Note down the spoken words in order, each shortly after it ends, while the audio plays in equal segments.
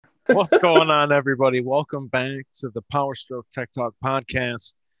What's going on, everybody? Welcome back to the Powerstroke Tech Talk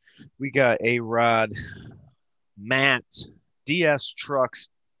podcast. We got A-Rod, Matt, DS Trucks,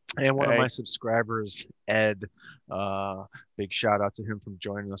 and one of my Hey, subscribers, Ed. Big shout out to him from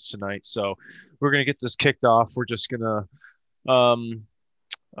joining us tonight. So we're gonna get this kicked off. We're just gonna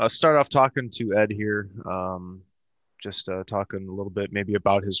start off talking to Ed here. Just talking a little bit maybe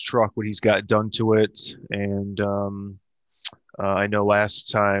about his truck, what he's got done to it, and I know last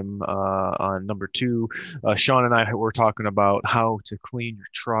time on number two, Sean and I were talking about how to clean your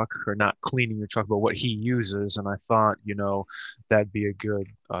truck, or not cleaning your truck, but what he uses. And I thought, that'd be a good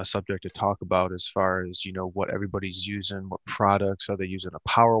subject to talk about as far as, what everybody's using, what products. Are they using a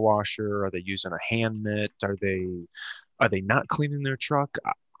power washer? Are they using a hand mitt? Are they not cleaning their truck?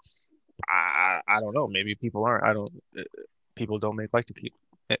 I don't know. Maybe people aren't. I don't. People don't make like to keep.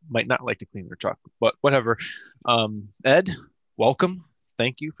 Might not like to clean their truck, but whatever. Ed, welcome.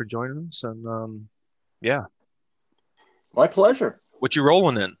 Thank you for joining us. And yeah, My pleasure. what you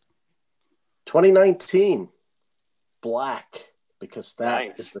rolling in? 2019 black, because that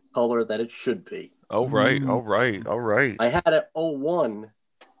Nice. is the color that it should be. Oh right, all right, all right. I had a 01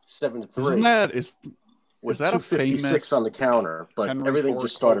 73 isn't that is with that a 256 famous on the counter, but Henry everything Ford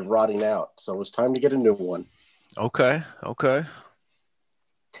just started quote? rotting out. So it was time to get a new one. Okay, okay.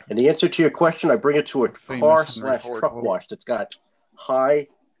 And the answer to your question, I bring it to a Famous car Henry / Ford truck quote. wash that's got high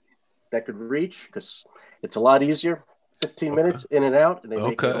that could reach, because it's a lot easier. 15 Okay. minutes in and out, and they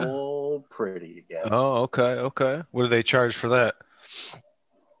make it Okay. all pretty again. Oh, okay, okay. What do they charge for that?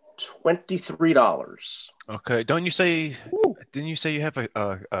 $23. Okay. Didn't you say you have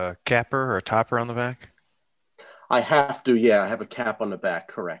a capper or a topper on the back? I have to, yeah. I have a cap on the back,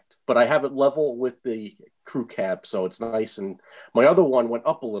 correct. But I have it level with the crew cab, so it's nice. And my other one went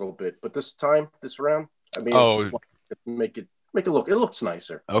up a little bit, but this round, I made Oh. it make it look. It looks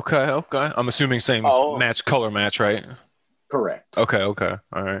nicer. Okay, okay. I'm assuming same Oh. color match, right? Correct. Okay, okay.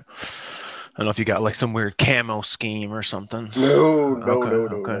 All right. I don't know if you got like some weird camo scheme or something. No, Okay,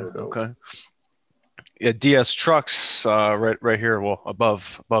 no. okay. Yeah, DS Trucks, right here, well,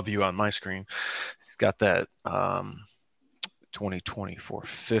 above you on my screen. He's got that 2024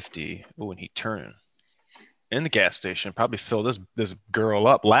 50. Oh, and he turning in the gas station. Probably fill this girl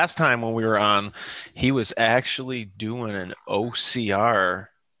up. Last time when we were on, he was actually doing an OCR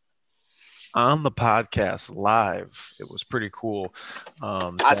on the podcast live. It was pretty cool.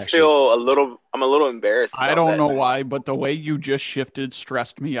 I'm a little embarrassed. I about don't that. know why, but the way you just shifted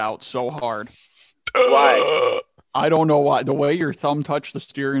stressed me out so hard. Why? I don't know why. The way your thumb touched the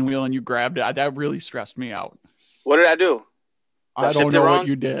steering wheel and you grabbed it, that really stressed me out. What did I do? I don't shifted know wrong? what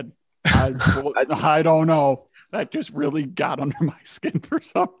you did. I don't know. That just really got under my skin for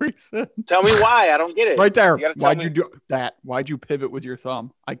some reason. Tell me why. I don't get it. Right there. You gotta tell Why'd me. you do that? Why'd you pivot with your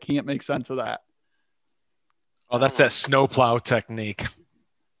thumb? I can't make sense of that. Oh, that's that snowplow technique.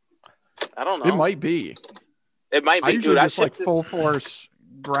 I don't know. It might be. It might I be, usually dude. just like full force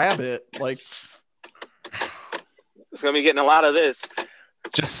grab it. Like, It's gonna be getting a lot of this.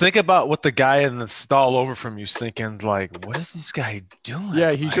 Just think about what the guy in the stall over from you's thinking. Like, what is this guy doing?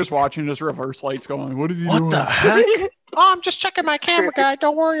 yeah, he's Like, just watching his reverse lights going, what is he what doing? the heck? Oh, I'm just checking my camera guy.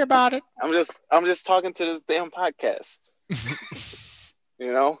 Don't worry about it. I'm just talking to this damn podcast.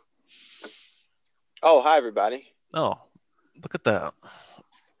 You know. Oh, hi everybody. Oh, look at that.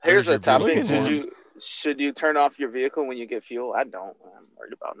 Here's There's a your topic. beautiful Should you turn off your vehicle when you get fuel? I don't. I'm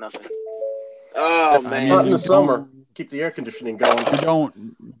worried about nothing. Oh I man. mean, Not in you the summer. don't- Keep the air conditioning going. You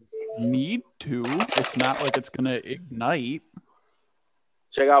don't need to. It's not like it's gonna ignite.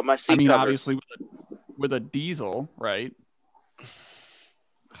 Check out my seat I mean, covers. obviously with a diesel, right?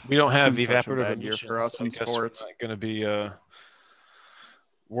 We don't have Been such a evaporative bad year emissions. for us I in guess sports. we're not going to be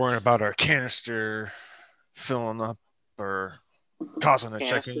worrying about our canister filling up or causing a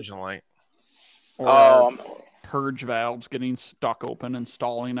check Canister? engine light. Or Oh, our I'm- purge valves getting stuck open and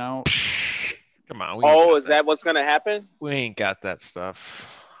stalling out. Come on. We ain't oh, got is that what's gonna happen? We ain't got that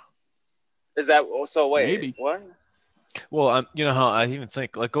stuff. Is that so? Wait, Maybe. what? Well, you know how I even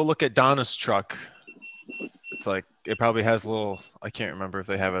think, like, go look at Donna's truck. It's like, it probably has a little, I can't remember if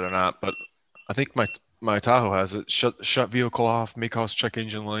they have it or not, but I think my Tahoe has it. Shut vehicle off, make house check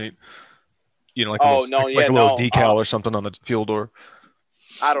engine light. Like a Oh, little, no, like yeah, a little no, decal or something on the fuel door.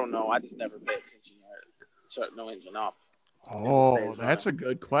 I don't know. I just never pay attention. Shut no engine off. Oh, that's a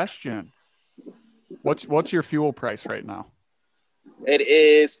good question. What's your fuel price right now? It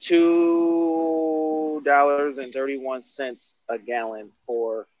is $2.31 a gallon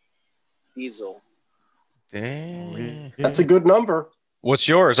for diesel. Dang. That's a good number. What's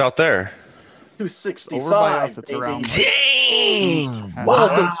yours out there? 265. Over by us, it's baby. around Dang!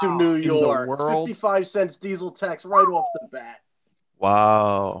 Welcome Wow. to New In the York. world. 55 cents diesel tax right off the bat.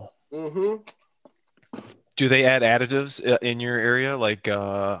 Wow. Mm-hmm. Do they add additives in your area, like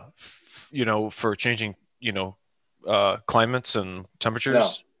for changing, climates and No.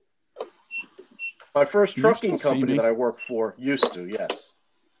 temperatures? My first Can you trucking still see company me? that I worked for used to, yes.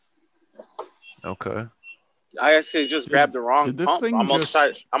 Okay. I actually just grabbed the wrong Did this pump. thing Almost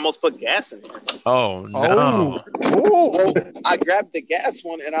just- almost put gas in it. Oh Oh, no. oh. Well, I grabbed the gas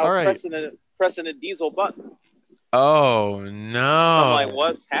one and I All was right. pressing the diesel button. Oh I'm no. like,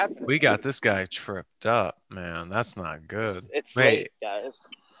 what's happening? We got this guy tripped up, man. That's not good. It's Wait, late, guys.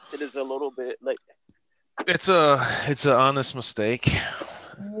 It is a little bit late. it's an honest mistake.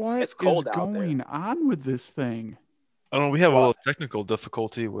 What It's cold is out there. going on with this thing? I don't know, we have a What? little technical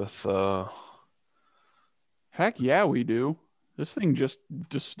difficulty with Heck yeah, we do. This thing just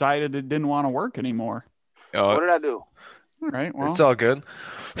decided it didn't want to work anymore. uh What did I do? All right, well, it's all good.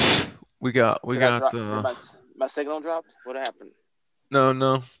 We got Did I drop? My signal dropped? What happened?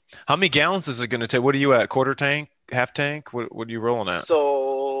 no. How many gallons is it gonna take? What are you at? Quarter tank? Half tank? What are you rolling at?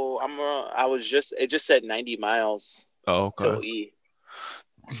 So it just said 90 miles Oh, till okay. E.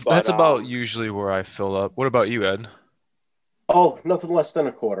 That's But about usually where I fill up. What about you, Ed? Oh, nothing less than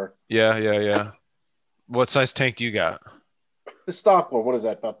a quarter. Yeah. What size tank do you got? The stock one, what is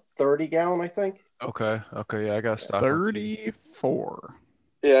that? About 30 gallon, I think. Okay, yeah, I got a stock one too. 34.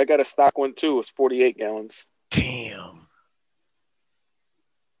 yeah, I got a stock one too. It's 48 gallons. Damn.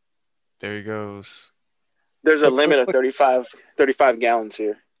 There he goes. There's a limit of 35 gallons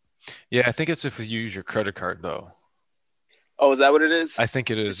here. Yeah, I think it's if you use your credit card though. Oh, is that what it is? I think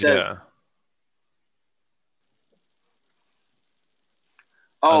it is, says- yeah.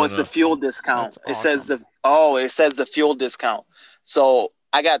 I Oh, don't it's know. the fuel discount. That's It says awesome. it says the fuel discount. So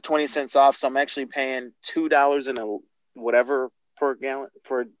I got 20 cents off, so I'm actually paying $2 and a whatever per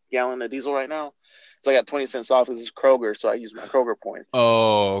gallon of diesel right now. So I got 20 cents off. This is Kroger, so I use my Kroger points.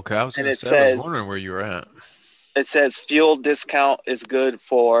 Oh, okay. I was And gonna it say, I was says wondering where you were at. it says fuel discount is good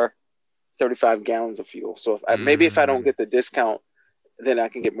for 35 gallons of fuel. So maybe if I don't get the discount, then I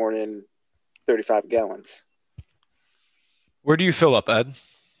can get more than 35 gallons. Where do you fill up, Ed?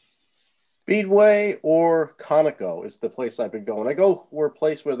 Speedway or Conoco is the place I've been going. I go where a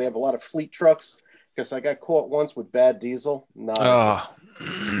place where they have a lot of fleet trucks because I got caught once with bad diesel. What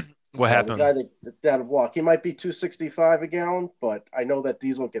The happened? guy that down the block, he might be 265 a gallon, but I know that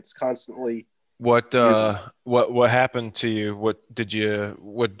diesel gets constantly. What used. what happened to you? What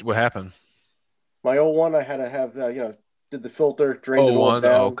happened? My old one, I had to have did the filter, drained Oh, it all one.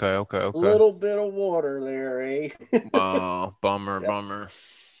 Oh, down. okay. A little bit of water there, eh? Oh, bummer, Yeah. bummer.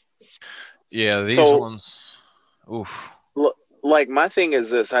 Yeah, these So- ones. Oof. Like my thing is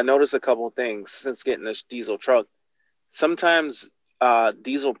this, I noticed a couple of things since getting this diesel truck. Sometimes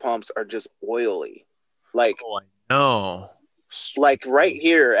diesel pumps are just oily. Like Oh, I know. right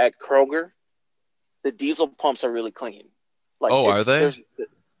here at Kroger, the diesel pumps are really clean. Like Oh, are they?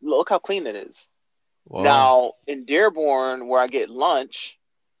 Look how clean it is. Wow. Now in Dearborn, where I get lunch,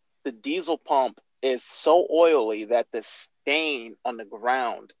 the diesel pump is so oily that the stain on the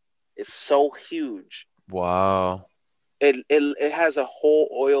ground is so huge. Wow. It has a whole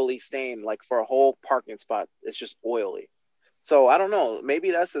oily stain, like for a whole parking spot. It's just oily. So I don't know. Maybe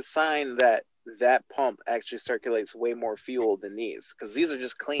that's a sign that pump actually circulates way more fuel than these, because these are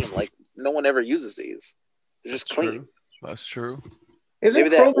just clean. Like no one ever uses these. They're just That's clean. true. That's true. Isn't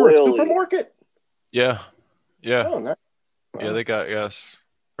Maybe that Kroger a oily- supermarket? Yeah. Oh, no. Yeah, they got gas.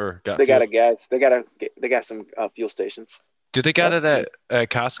 Or got They got fuel. a gas. They got some fuel stations. Do they got That's it at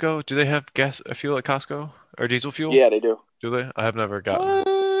Costco? Do they have fuel at Costco or diesel fuel? Yeah, they do. Do they? I have never gotten.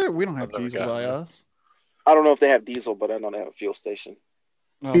 What? We don't have I've never diesel by gotten it. us. I don't know if they have diesel, but I know they have a fuel station.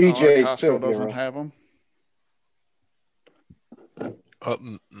 No, BJ's Costco too, doesn't yeah. have them.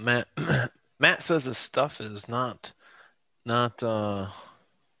 Matt says his stuff is not. Can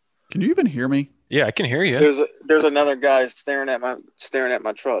you even hear me? Yeah, I can hear you. There's another guy staring at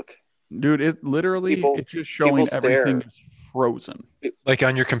my truck. Dude, it literally, People- it's just showing people everything stare. is frozen. Like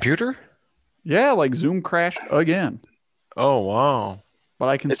on your computer? Yeah, like Zoom crashed again. Oh, wow. But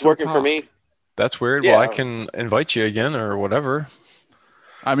I can It's still working for talk. me. That's weird. Yeah. Well, I can invite you again or whatever.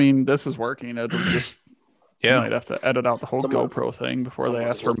 I mean, this is working. It'll just I Yeah. might have to edit out the whole Someone's- GoPro thing before they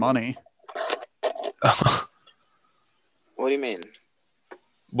someone's ask for money. What do you mean?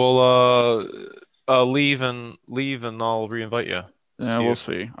 Well, leave and I'll reinvite you. Yeah, See we'll if-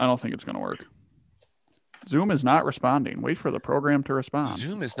 see. I don't think it's gonna work. Zoom is not responding. Wait for the program to respond.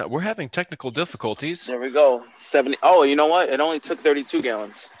 Zoom is not. We're having technical difficulties. There we go. 70. Oh, you know what? It only took 32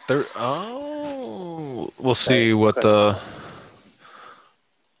 gallons. We'll see what okay. the.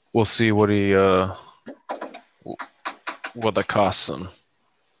 We'll see what he what that costs him.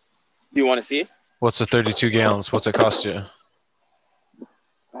 Do you want to see? What's the 32 gallons? What's it cost you?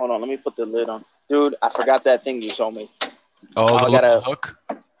 Hold on, let me put the lid on. Dude, I forgot that thing you told me. Oh, the little hook.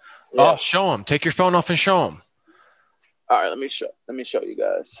 Yeah. Oh, show him. Take your phone off and show him. All right, let me show you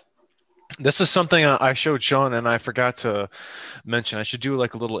guys. This is something I showed Sean and I forgot to mention. I should do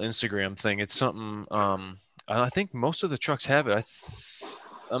like a little Instagram thing. It's something I think most of the trucks have it.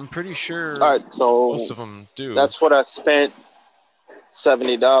 I'm pretty sure. All right, so most of them do. That's what I spent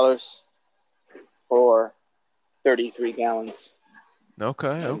 $70 for 33 gallons.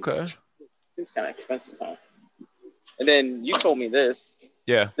 Okay. Seems kind of expensive, huh? And then you told me this.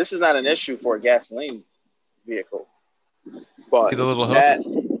 Yeah. This is not an issue for a gasoline vehicle, but See the little hook? that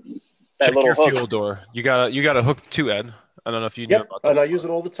Check little your hook. fuel door. You got a hook too, Ed. I don't know if you knew about that. And I use it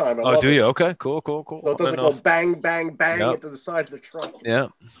all the time. I Oh, love do it. you? Okay, cool. So it doesn't go bang, bang, bang Yep. into the side of the truck.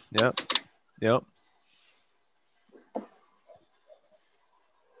 Yep.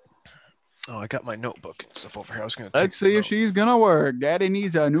 Oh, I got my notebook and stuff over here. I was going to Let's see if she's going to work. Daddy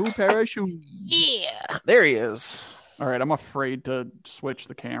needs a new pair of shoes. Yeah, there he is. All right, I'm afraid to switch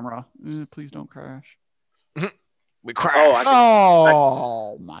the camera. Please don't crash. We crashed.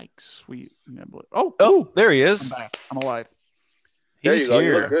 Mike, sweet niblet. Oh, there he is. I'm back. I'm alive. There He's you go.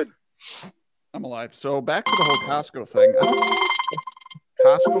 here. You look good. I'm alive. So back to the whole Costco thing.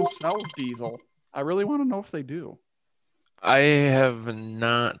 Costco sells diesel. I really want to know if they do. I have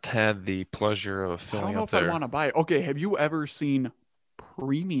not had the pleasure of I filling don't know up if there. I want to buy it. Okay, have you ever seen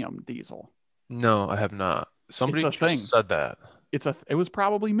premium diesel? No, I have not. Somebody It's a just thing. said that. It was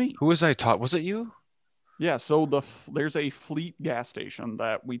probably me. Who was I taught? Was it you? Yeah, so there's a fleet gas station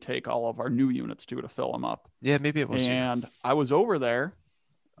that we take all of our new units to fill them up. Yeah, maybe it was you. And I was over there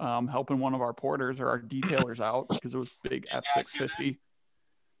helping one of our porters or our detailers out because it was big F650.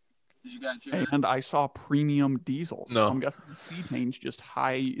 Did you guys hear that? And I saw premium diesel. No. So I'm guessing the C-change just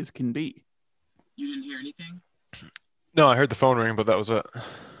high as can be. You didn't hear anything? No, I heard the phone ring, but that was it.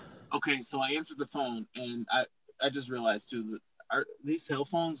 Okay, so I answered the phone, and I just realized too that these cell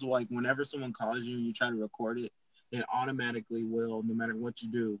phones, like whenever someone calls you and you try to record it, it automatically will, no matter what you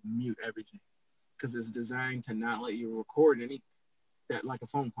do, mute everything because it's designed to not let you record anything that like a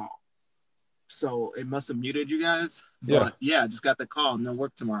phone call. So it must have muted you guys. But yeah, I just got the call. No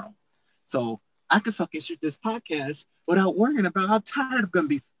work tomorrow. So I could fucking shoot this podcast without worrying about how tired I'm gonna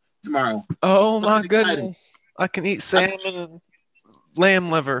be tomorrow. Oh my Fucking excited. goodness! I can eat salmon and lamb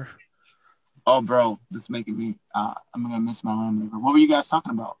liver. Oh, bro, this is making me. I'm gonna miss my lamb liver. What were you guys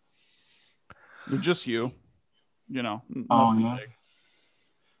talking about? Just you. You know. Oh nothing yeah. big.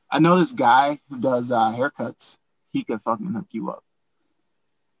 I know this guy who does haircuts. He could fucking hook you up.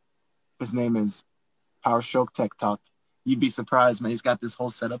 His name is Powerstroke Tech Talk. You'd be surprised, man. He's got this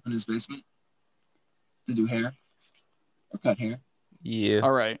whole setup in his basement to do hair or cut hair. Yeah.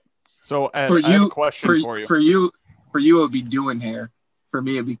 All right. So Ed, For I have you, a question for you. For you, it would be doing hair. For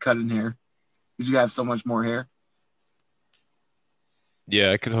me, it'd be cutting hair. Because you have so much more hair.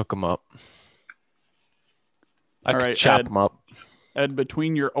 Yeah, I could hook him up. I All could right, chop Ed. him up. Ed,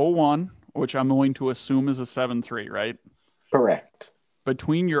 between your 01, which I'm going to assume is a 7.3, right? Correct.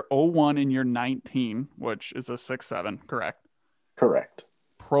 Between your 01 and your 19, which is a 6.7, correct? Correct.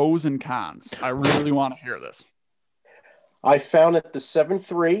 Pros and cons. I really want to hear this. I found that the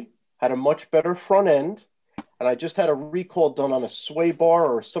 7.3 had a much better front end, and I just had a recall done on a sway bar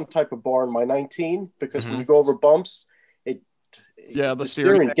or some type of bar in my 19 because when you go over bumps, the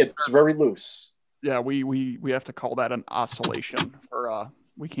steering gets very loose. Yeah, we have to call that an oscillation, or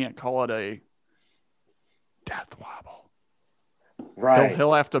we can't call it a death wobble. Right.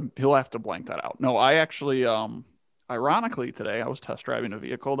 He'll have to blank that out. No, I actually ironically today I was test driving a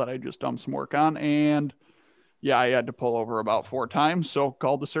vehicle that I just done some work on, and yeah, I had to pull over about 4 times. So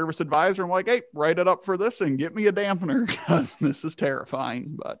called the service advisor. I'm like, hey, write it up for this and get me a dampener because this is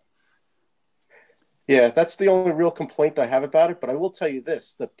terrifying. But yeah, that's the only real complaint I have about it. But I will tell you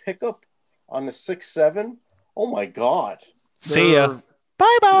this: the pickup on the 6.7, oh my God. See ya.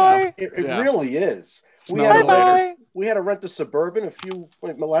 Bye-bye. It really is. We Bye-bye. had to rent a Suburban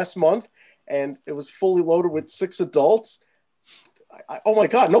last month, and it was fully loaded with 6 adults. Oh my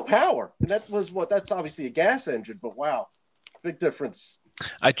God, no power. And that's obviously a gas engine, but wow, big difference.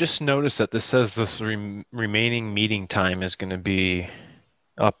 I just noticed that this says this remaining meeting time is going to be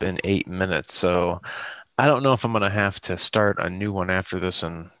up in 8 minutes. So I don't know if I'm gonna have to start a new one after this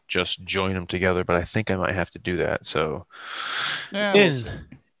and just join them together, but I think I might have to do that. So Yeah, we'll in see.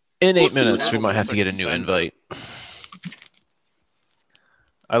 in We'll eight see what minutes, we happens might have once to I get can a new spend it. invite.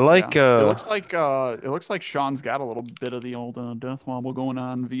 I Yeah. like It looks like Sean's got a little bit of the old death wobble going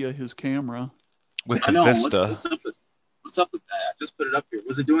on via his camera. with I the know. Vista. What's up with that? I just put it up here.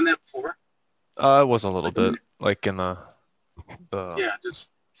 Was it doing that before? It was a little Like a bit minute? like in the Yeah, I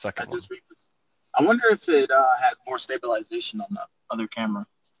second one. just I wonder if it has more stabilization on the other camera.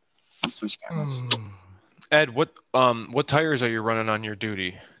 Switch cameras. Ed, what tires are you running on your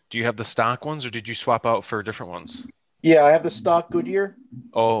duty? Do you have the stock ones or did you swap out for different ones? Yeah, I have the stock Goodyear.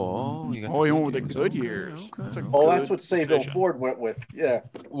 Oh, you got Oh, the you went with the Goodyears. Goodyears. That's a Oh, good that's what Sayville decision. Ford went with. Yeah,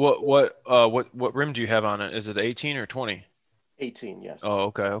 What rim do you have on it? Is it 18 or 20? 18. Yes.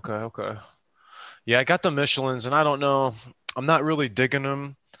 Oh, okay. Yeah, I got the Michelins, and I don't know. I'm not really digging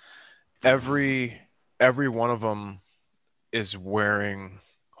them. Every every one of them is wearing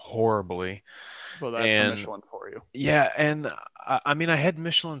horribly, Well, that's a and Michelin for you. yeah, and I mean, I had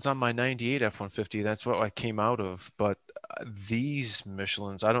Michelins on my '98 F-150. That's what I came out of, but these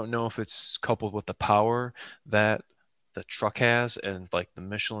Michelins, I don't know if it's coupled with the power that the truck has, and like the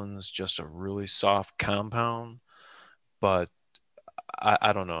Michelin's just a really soft compound, but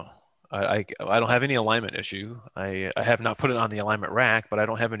I don't know. I don't have any alignment issue. I have not put it on the alignment rack, but I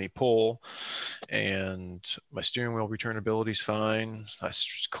don't have any pull, and my steering wheel returnability is fine.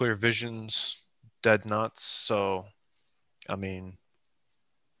 Clear visions, dead nuts. So, I mean,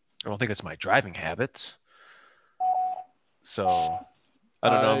 I don't think it's my driving habits. So, I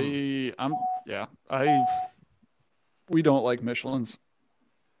don't know. We don't like Michelins.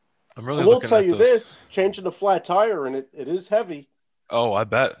 I'm I really will looking tell at you those. this: changing the flat tire and it is heavy. Oh, I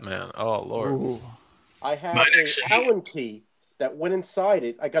bet, man. Oh, Lord. Ooh. I had Mine a actually- Allen key that went inside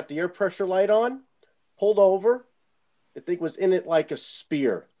it. I got the air pressure light on, pulled over. The thing was in it like a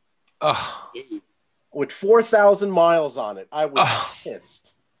spear Oh, with 4,000 miles on it. I was oh.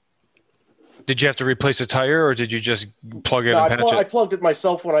 pissed. Did you have to replace a tire, or did you just plug it No, and patch I it? plugged it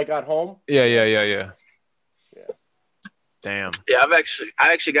myself when I got home. Yeah. Yeah. Damn. Yeah, I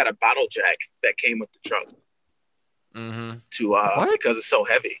actually got a bottle jack that came with the truck Mm-hmm. to What? because it's so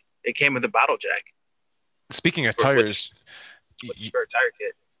heavy. It came with a bottle jack Speaking of For- with- tires, with the spare tire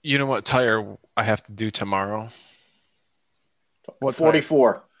kit. you know what tire I have to do tomorrow? What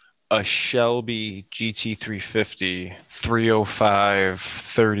 44. A Shelby GT350 305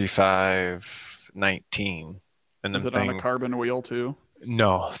 35 19. And Is the it on a thing, carbon wheel too?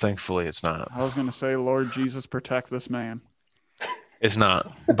 no, thankfully it's not. I was gonna say, Lord Jesus, protect this man. It's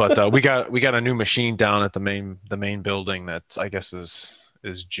not. But we got a new machine down at the main building that I guess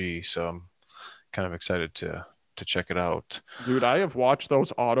is G. So I'm kind of excited to check it out. Dude, I have watched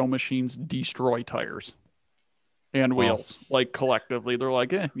those auto machines destroy tires and Well, wheels. Like collectively, they're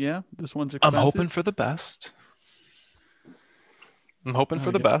like, yeah, this one's I'm expensive. hoping for the best. I'm hoping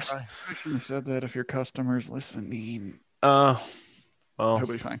for the best. I shouldn't have said that if your customer's listening. Well, It'll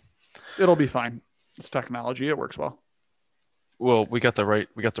be fine. It'll be fine. It's technology. It works well. we got the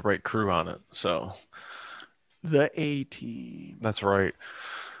right crew on it. So The A team. that's right.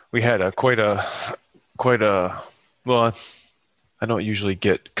 We had quite a well, I don't usually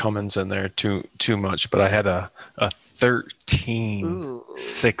get Cummins in there too much, but I had a 13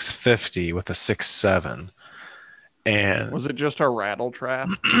 650 with a 6.7, and Was it just a rattle trap?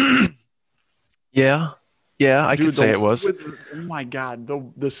 yeah, I Dude, could say it was. Oh my god, the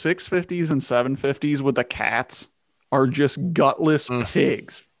 650s and 750s with the cats are just gutless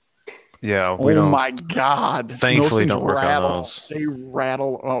pigs. Yeah, we Oh don't. my god. Thankfully, Those things don't work on rattle. those. They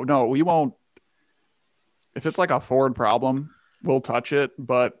rattle. Oh no, we won't. If it's like a Ford problem, we'll touch it.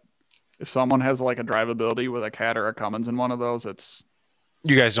 But if someone has like a drivability with a cat or a Cummins in one of those, it's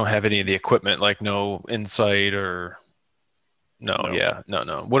You guys don't have any of the equipment, like no Insight or no. No. Yeah, no.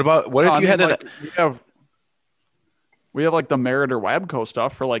 What if I you mean, had like, we have like the Merit or Wabco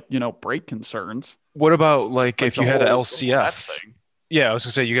stuff for like, break concerns. What about like Like if the you had an whole net LCF? thing. Yeah, I was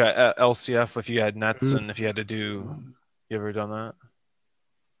gonna say you got LCF if you had nets and if you had to do. You ever done that?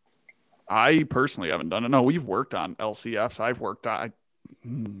 I personally haven't done it. No, we've worked on LCFs. I've worked on.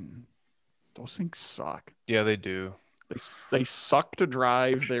 Those things suck. Yeah, they do. They suck to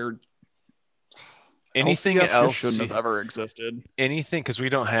drive. They're Anything LCFs else? shouldn't have ever existed. Anything because we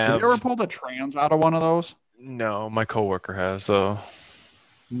don't Have have. you ever pulled a trans out of one of those? No, my coworker has. So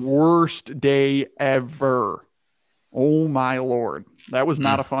Worst day ever. Oh my lord. That was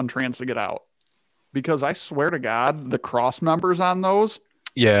not a fun trans to get out. Because I swear to God, the cross members on those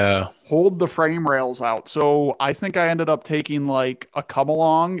yeah, hold the frame rails out. So I think I ended up taking like a come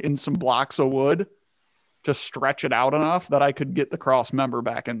along in some blocks of wood to stretch it out enough that I could get the cross member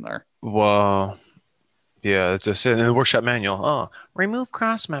back in there. Well, yeah, it's just in the workshop manual. Oh, remove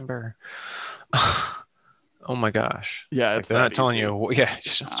cross member. Oh my gosh. Yeah, Like it's they're not that telling easy. you, yeah,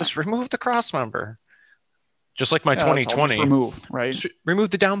 just remove the cross member. Just like my Yeah, that's all. Just 2020. remove, right? Just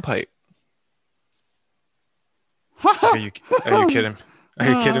remove the downpipe. Like, are you kidding? Are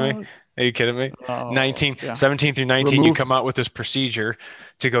you kidding me? Are you kidding me? Oh, yeah. 17 through 19, you Remove. come out with this procedure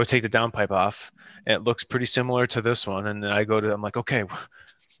to go take the downpipe off. And it looks pretty similar to this one. And then I'm like, okay,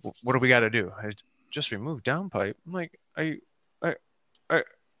 what do we got to do? Just remove downpipe. I'm like, are, are,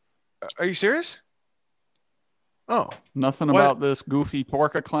 are you serious? Oh, Nothing what? about this goofy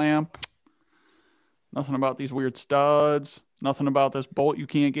Torca clamp. Nothing about these weird studs. Nothing about this bolt you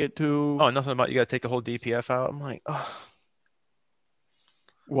can't get to. Oh, nothing about you got to take the whole DPF out. I'm like, oh,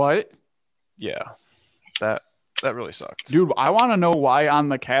 What? yeah, that really sucked. Dude, I want to know why on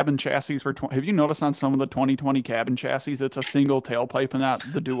the cabin chassis for have you noticed on some of the 2020 cabin chassis it's a single tailpipe and not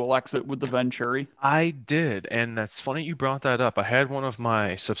the dual exit with the Venturi? I did, and that's funny you brought that up. I had one of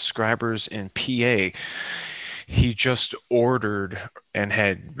my subscribers in PA. He just ordered and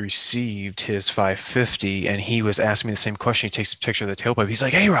had received his 550, and he was asking me the same question. He takes a picture of the tailpipe. He's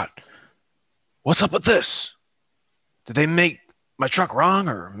like, "Hey, Rod, what's up with this? Did they make my truck wrong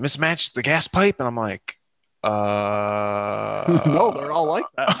or mismatch the gas pipe?" And I'm like, No, they're all like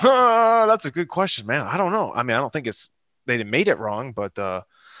that. That's a good question, man. I don't know. I mean, I don't think they made it wrong, but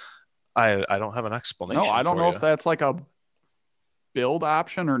I don't have an explanation. No, I don't for know you. if that's like a build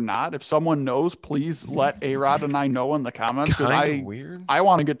option or not. If someone knows, please let A-Rod and I know in the comments because weird. I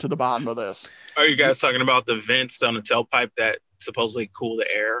want to get to the bottom of this. Are you guys talking about the vents on the tailpipe that supposedly cool the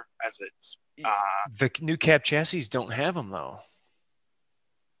air as it's The new cab chassis don't have them though.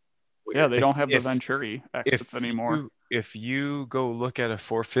 Weird. Yeah, they don't have the If- Venturi exits anymore. If you go look at a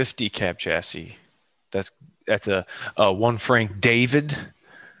 450 cab chassis, that's a one Frank David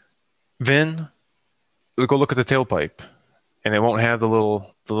VIN. Go look at the tailpipe, and it won't have the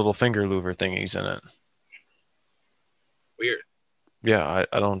little finger louver thingies in it. Weird. Yeah,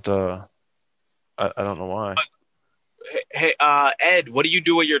 I don't I don't know why. Hey, Ed, what do you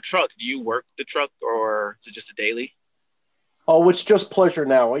do with your truck? Do you work the truck or is it just a daily? Oh, it's just pleasure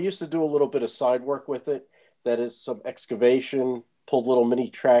now. I used to do a little bit of side work with it. That is some excavation, pulled little mini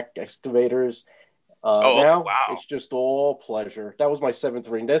track excavators. Now wow. it's just all pleasure. That was my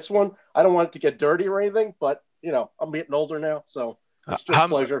 7.3. This one, I don't want it to get dirty or anything, but I'm getting older now, so it's just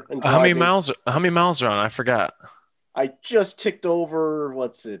pleasure. And how many miles are on? I forgot. I just ticked over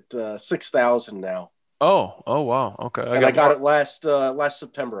 6,000 now. Oh wow. Okay. I got it last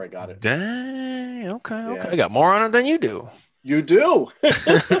September. I got it. Dang. Okay. Yeah. I got more on it than you do. You do.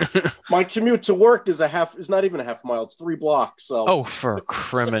 My commute to work is not even a half mile. It's 3 blocks. So. Oh, for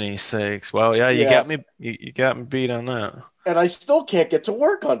criminy sakes! Well, yeah, you got me. You got me beat on that. And I still can't get to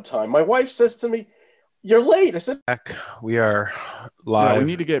work on time. My wife says to me, "You're late." I said, "We are live. We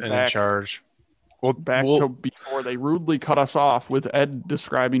need to get and back in charge." Back to before they rudely cut us off with Ed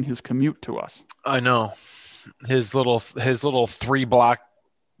describing his commute to us. I know his little 3-block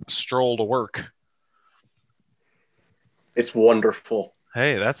stroll to work. It's wonderful.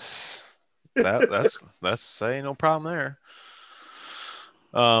 Hey, that's say no problem there.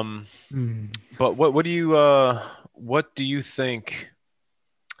 But what do you think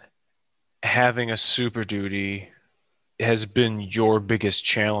having a Super Duty has been your biggest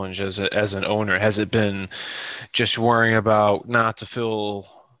challenge as an owner? Has it been just worrying about not to fill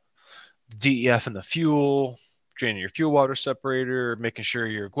DEF in the fuel, draining your fuel water separator, making sure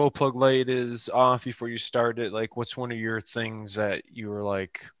your glow plug light is off before you start it? Like, what's one of your things that you were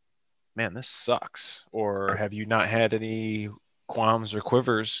like, man, this sucks? Or have you not had any qualms or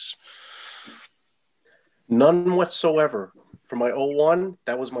quivers? None whatsoever. For my 01,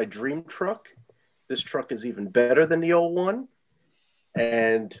 that was my dream truck. This truck is even better than the 01,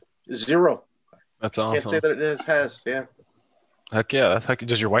 and zero. That's awesome. Can't say that it has. Yeah. Heck yeah.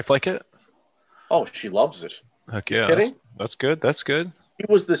 Does your wife like it? Oh, she loves it. Heck yeah. Kidding? That's good. That's good. He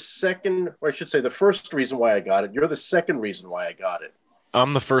was the second, or I should say the first reason why I got it. You're the second reason why I got it.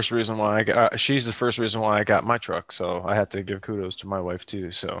 I'm the first reason why she's the first reason why I got my truck. So I have to give kudos to my wife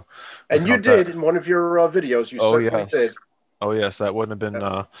too. So. And you did in one of your videos. You certainly did. Oh yes. That wouldn't have been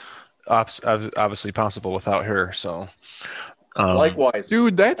obviously possible without her. So. Likewise.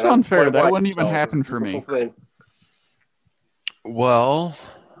 Dude, that's unfair. That wouldn't even happen for me. Thing. Well,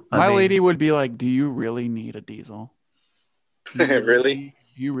 my lady would be like, "Do you really need a diesel? Really?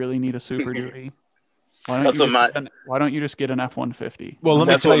 Do you really need a Super Duty? Why don't you just get an F-150?" Well, let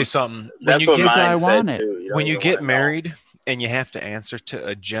me tell you something. That's what mine said too. When you get married and you have to answer to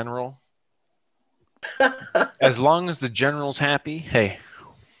a general, As long as the general's happy, hey.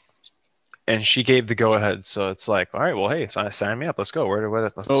 And she gave the go ahead. So it's like, all right, well, hey, sign me up. Let's go.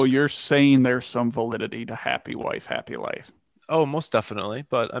 Let's... Oh, you're saying there's some validity to happy wife, happy life. Oh, most definitely.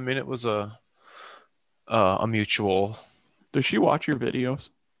 But I mean, it was a mutual. Does she watch your videos?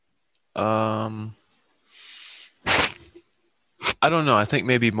 I don't know. I think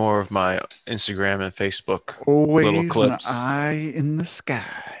maybe more of my Instagram and Facebook little Always an clips. eye in the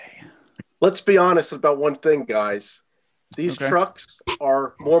sky. Let's be honest about one thing, guys. These Okay. trucks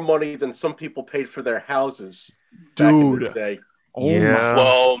are more money than some people paid for their houses back in the Dude. day. Oh Yeah. my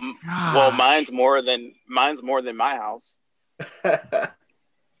Well, gosh. mine's more than my house.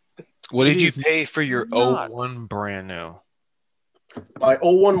 What It did you is pay for your nuts. 01 brand new? My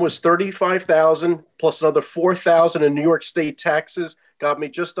 01 was $35,000 plus another $4,000 in New York State taxes. Got me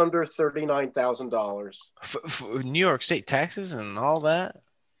just under $39,000. New York State taxes and all that?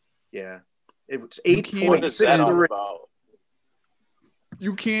 Yeah, it was You can't- What is that all 8.63. about?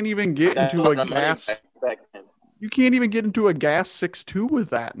 You can't even get That's into a the money gas. back then. You can't even get into a gas 6.2 with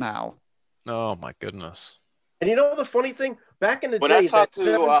that now. Oh my goodness. And you know the funny thing? Back in the When I day, that talked to,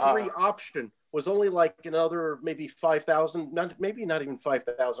 7.3 option was only like another maybe 5,000, maybe not even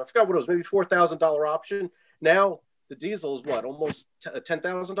 5,000. I forgot what it was, maybe $4,000 option. Now the diesel is what, almost a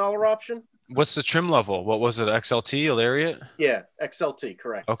 $10,000 option? What's the trim level? What was it? XLT, a Lariat? Yeah, XLT,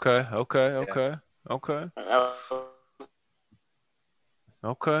 correct. Okay.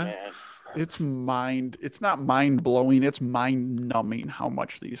 man, It's not mind blowing, it's mind numbing how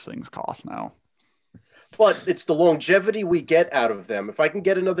much these things cost now. But it's the longevity we get out of them. If I can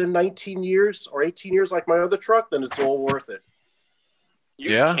get another 19 years or 18 years like my other truck, then it's all worth it.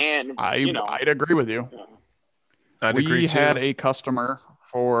 you Yeah. can, I'd agree with you. I'd We agree too. had a customer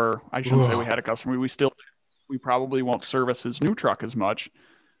I shouldn't say we had a customer. We probably won't service his new truck as much,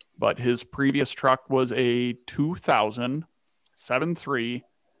 but his previous truck was a 2000 7.3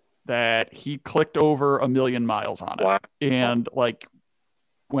 that he clicked over 1 million miles on it. Wow. And like,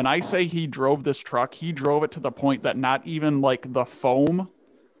 when I say he drove this truck, he drove it to the point that not even like the foam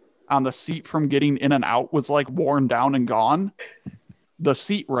on the seat from getting in and out was like worn down and gone. The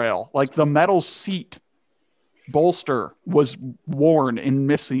seat rail, like the metal seat bolster, was worn and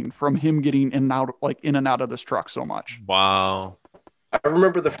missing from him getting in and out of this truck so much. Wow. I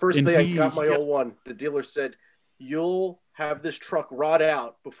remember the first And day I he- got my he- 01, the dealer said, "You'll have this truck rot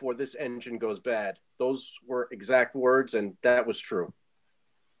out before this engine goes bad." Those were exact words, and that was true.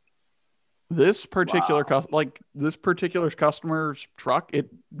 This particular this particular customer's truck, it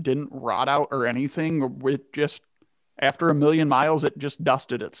didn't rot out or anything. It just, after 1 million miles, it just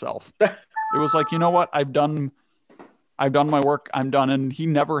dusted itself. It was like, you know what? I've done my work. I'm done. And he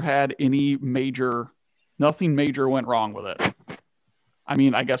never had nothing major went wrong with it. I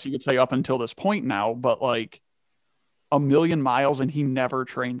mean, I guess you could say up until this point now, but like 1 million miles, and he never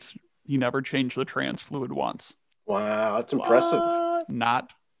changed the trans fluid once. Wow, that's impressive.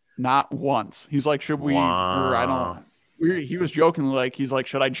 Not once. He's like, should we? Or I Wow. don't. He was joking, like, he's like,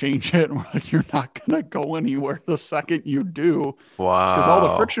 should I change it? And we're like, you're not gonna go anywhere the second you do, Wow. because all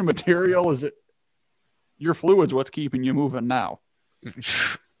the friction material is it. Your fluid's what's keeping you moving now.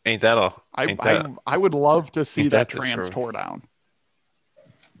 Ain't that all? I would love to see ain't that that the trans truth? tore down.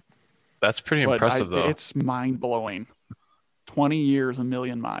 That's pretty But impressive, though. it's mind blowing. 20 years, 1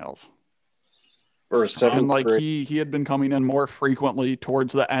 million miles. For a And like 7.3. he had been coming in more frequently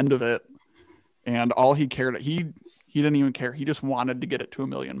towards the end of it, and all he cared, he didn't even care. He just wanted to get it to 1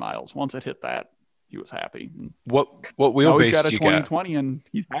 million miles. Once it hit that, he was happy. What Now he's wheelbase got a do you got? 2020 and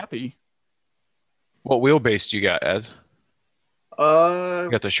he's happy. What wheelbase do you got, Ed? You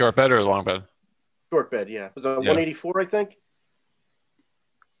got the short bed or the long bed? Short bed, yeah. Was that 184, I think?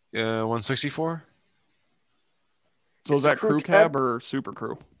 164. So is It's a that crew cab or super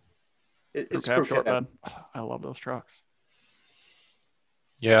crew? It's Crew crew short cab. bed. I love those trucks.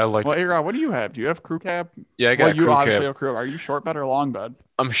 Yeah, like Well, A-Rod, what do you have? Do you have crew cab? I got Well, you crew obviously cab. have crew. Are you short bed or long bed?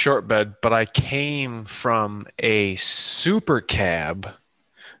 I'm short bed, but I came from a super cab,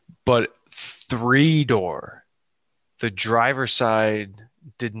 but 3-door. The driver's side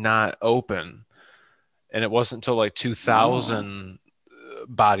did not open, and it wasn't until like 2000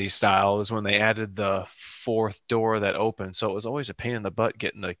 body style is when they added the 4th door that opened. So it was always a pain in the butt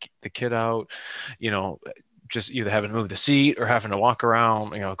getting the kid out, just either having to move the seat or having to walk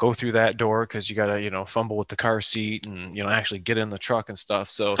around, go through that door because you got to, fumble with the car seat and, actually get in the truck and stuff.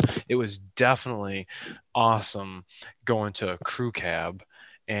 So it was definitely awesome going to a crew cab.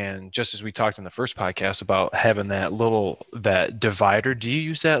 And just as we talked in the first podcast about having that divider, do you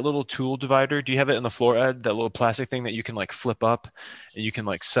use that little tool divider? Do you have it in the floor, Ed? That little plastic thing that you can like flip up and you can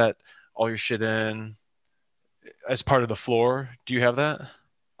like set all your shit in as part of the floor. Do you have that?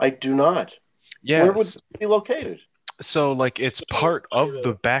 I do not. Where would Yes. it be located? So like it's part of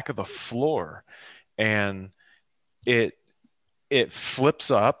the back of the floor, and it it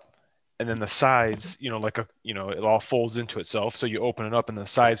flips up, and then the sides, like it all folds into itself. So you open it up and the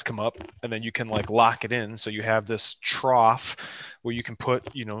sides come up, and then you can like lock it in. So you have this trough where you can put,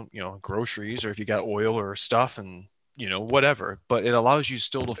 groceries, or if you got oil or stuff, and whatever, but it allows you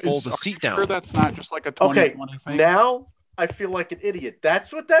still to fold the seat down. Sure, that's not just like a Okay, 2020 thing. now I feel like an idiot.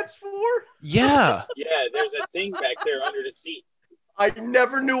 That's what that's for? Yeah. Yeah, there's a thing back there under the seat. I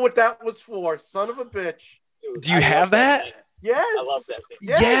never knew what that was for. Son of a bitch. Dude, Do you have that? thing. Yes. I love that thing.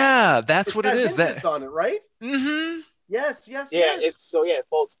 Yes. Yeah, that's what it is. That That. on it, right? Mm-hmm. Yes. It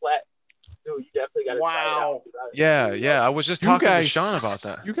folds flat. Dude, you definitely got to try it out. Yeah. I was just talking to Sean about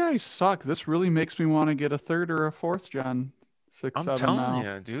that. You guys suck. This really makes me want to get a third or a fourth Gen 6, I'm 7 telling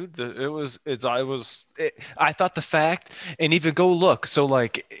now. you, dude. I thought the fact, and even go look. So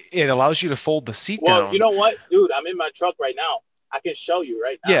like, it allows you to fold the seat down. Well, you know what, dude? I'm in my truck right now. I can show you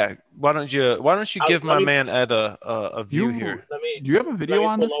right now. Yeah. Why don't you give my man Ed a view here? Do you have a video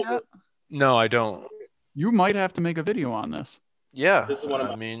on this yet? No, I don't. You might have to make a video on this. Yeah. This is one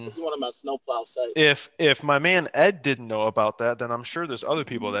of my snowplow sites. If my man Ed didn't know about that, then I'm sure there's other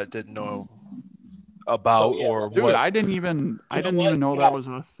people that didn't know about Dude, what. I didn't even know that was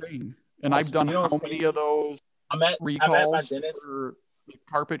a thing. And I've done how many of those recalls my dentist for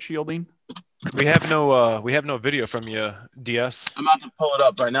carpet shielding? We have no video from you, DS. I'm about to pull it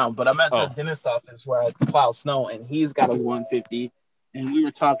up right now, but I'm at the dentist office where I plow snow, and he's got a 150. And we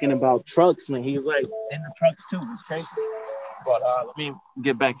were talking about trucks, man. He's like, in the trucks too. It's crazy. But let me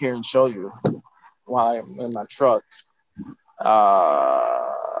get back here and show you while I'm in my truck.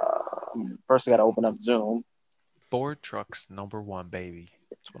 First, I got to open up Zoom. Ford trucks #1, baby.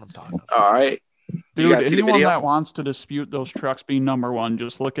 That's what I'm talking about. All right. Dude, anyone that wants to dispute those trucks being #1,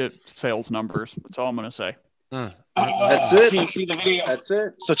 just look at sales numbers. That's all I'm going to say. That's it. Can you see the video? That's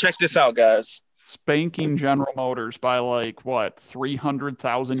it. So check this out, guys. Spanking General Motors by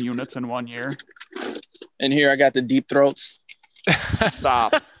 300,000 units in 1 year. And here I got the deep throats.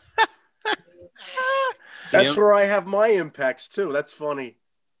 Stop. That's where I have my impacts too. That's funny.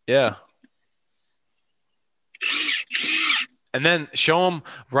 Yeah. And then show them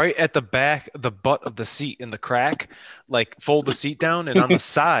right at the back, the butt of the seat in the crack, like fold the seat down, and on the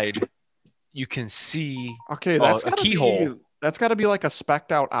side, you can see that's a keyhole. That's got to be like a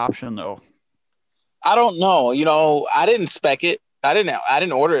spec'd out option, though. I don't know. I didn't spec it. I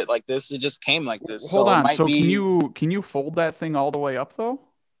didn't order it like this. It just came like this. Hold on. So can you fold that thing all the way up though?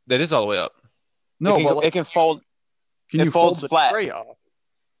 That is all the way up. No, it can fold. Can you folds fold the flat? tray up?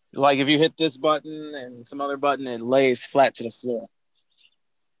 Like if you hit this button and some other button, it lays flat to the floor.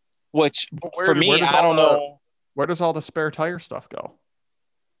 Which for me, I don't know. Where does all the spare tire stuff go?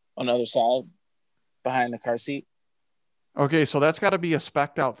 On the other side, behind the car seat. Okay, so that's got to be a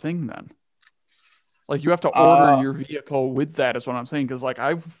spec'd out thing then. Like you have to order your vehicle with that, is what I'm saying. Because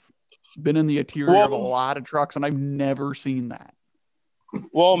I've been in the interior of a lot of trucks and I've never seen that.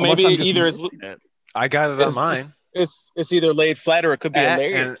 Well, maybe either is. I got it on mine. It's either laid flat or it could be a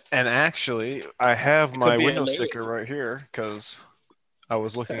layer. And actually, I have my window sticker right here because I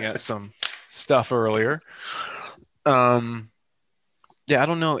was looking at some stuff earlier. Yeah, I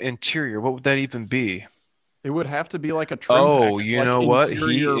don't know interior. What would that even be? It would have to be like a trim. Oh, you know what?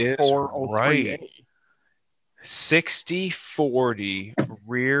 He is right. 60/40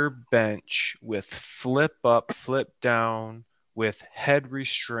 rear bench with flip up, flip down, with head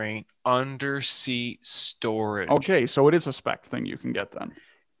restraint, under seat storage. Okay, so it is a spec thing you can get then.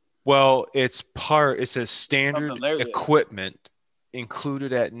 Well, it says standard equipment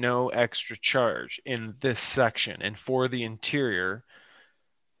included at no extra charge in this section. And for the interior,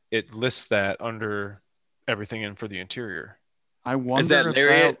 it lists that under everything in for the interior. I wonder is that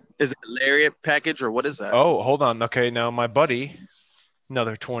Lariat? Is it Lariat package or what is that? Oh, hold on. Okay, now my buddy,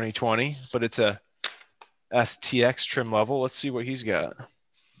 another 2020, but it's a STX trim level. Let's see what he's got.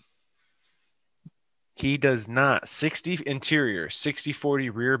 He does not. 60 interior,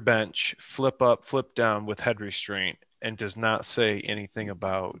 60/40 rear bench, flip up, flip down with head restraint, and does not say anything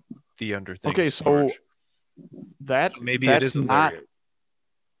about the under thing. Okay, storage. So maybe it is not.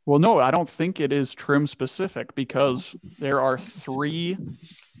 Well, no, I don't think it is trim specific because there are 3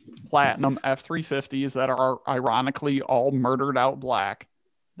 Platinum F350s that are ironically all murdered out black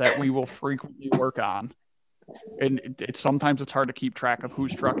that we will frequently work on. And sometimes it's hard to keep track of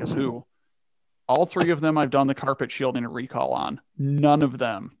whose truck is who. All three of them I've done the carpet shielding a recall on. None of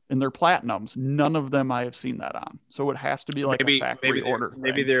them, and they're platinums, none of them I have seen that on. So it has to be like a factory order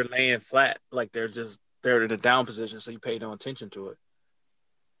maybe thing. they're laying flat, like they're in a down position, so you pay no attention to it.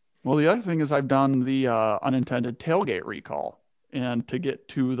 Well, the other thing is I've done the unintended tailgate recall, and to get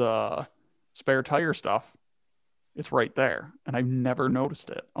to the spare tire stuff, it's right there, and I've never noticed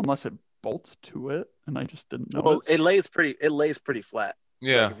it unless it bolts to it, and I just didn't notice. Well, it lays pretty flat.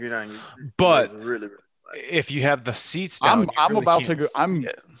 Yeah. Like if you're not, But it lays really, really flat. if you have the seats down, I'm about to go. I'm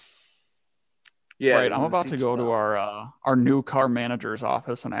Yeah, right. I'm when the about to seats go are to down. our new car manager's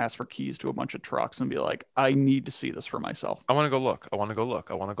office and ask for keys to a bunch of trucks and be like, I need to see this for myself. I want to go look. I want to go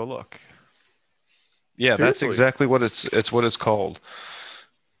look. I want to go look. Yeah, that's Seriously. exactly what it's what it's called.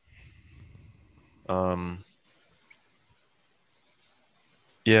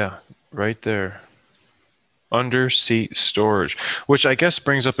 Yeah, right there. Under seat storage, which I guess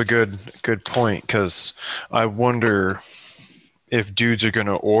brings up a good point, because I wonder if dudes are going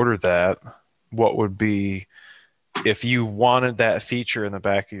to order that, what would be if you wanted that feature in the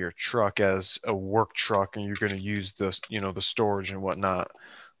back of your truck as a work truck and you're going to use this, the storage and whatnot,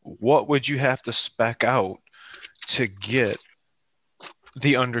 what would you have to spec out to get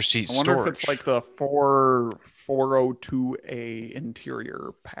the underseat I wonder storage? if it's like the 402A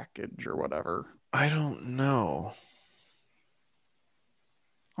interior package or whatever. I don't know.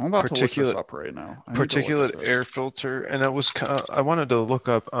 I'm about to look this up right now. I need to look at Particulate this. air filter, and I wanted to look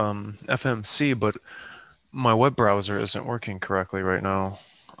up FMC, but my web browser isn't working correctly right now.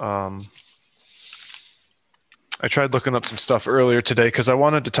 I tried looking up some stuff earlier today because I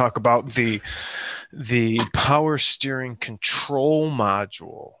wanted to talk about the power steering control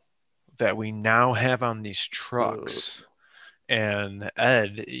module that we now have on these trucks. And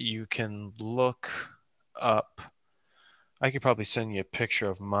Ed, you can look up. I could probably send you a picture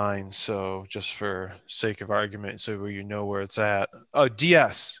of mine, so just for sake of argument, so where you know where it's at. Oh,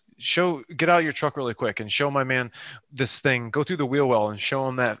 DS, get out of your truck really quick and show my man this thing. Go through the wheel well and show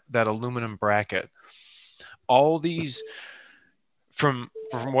him that aluminum bracket. All these, from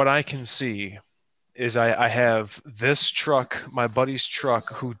what I can see, is I have this truck, my buddy's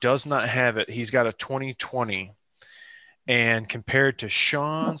truck, who does not have it. He's got a 2020, and compared to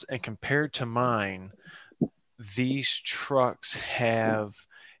Sean's and compared to mine, these trucks have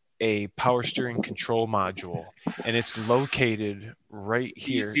a power steering control module, and it's located right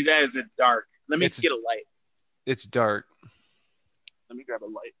here. You see that? Is it dark? Let me get a light. It's dark. Let me grab a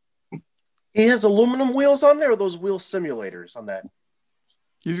light. He has aluminum wheels on there, or those wheel simulators on that?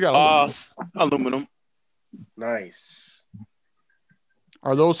 He's got aluminum. Aluminum. Nice.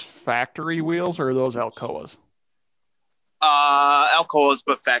 Are those factory wheels or are those Alcoas? Alcoas,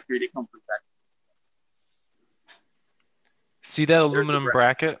 but factory. They come from factory. See that aluminum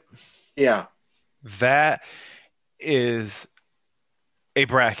bracket? Yeah. That is a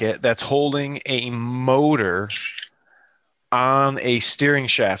bracket that's holding a motor on a steering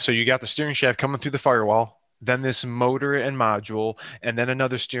shaft. So you got the steering shaft coming through the firewall, then this motor and module, and then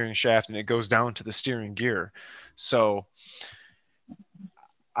another steering shaft, and it goes down to the steering gear. So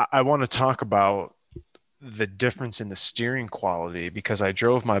I want to talk about the difference in the steering quality, because I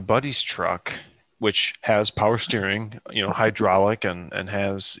drove my buddy's truck, which has power steering, hydraulic and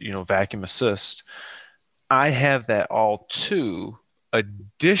has, vacuum assist. I have that all too.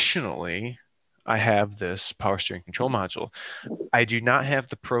 Additionally, I have this power steering control module. I do not have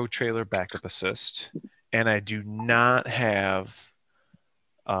the Pro Trailer backup assist, and I do not have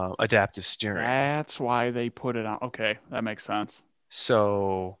adaptive steering. That's why they put it on. Okay, that makes sense.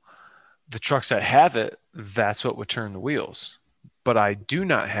 So the trucks that have it, that's what would turn the wheels. But I do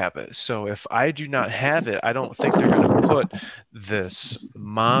not have it. So if I do not have it, I don't think they're going to put this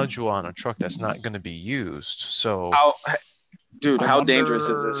module on a truck that's not going to be used. So, how dangerous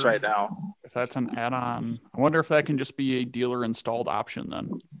is this right now? If that's an add-on, I wonder if that can just be a dealer installed option then.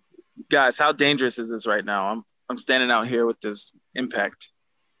 Guys, how dangerous is this right now? I'm standing out here with this impact.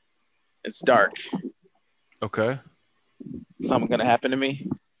 It's dark. Okay. Something going to happen to me?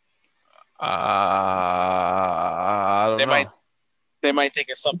 I don't know. They might think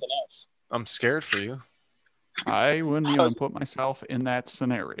it's something else. I'm scared for you. I wouldn't even put myself in that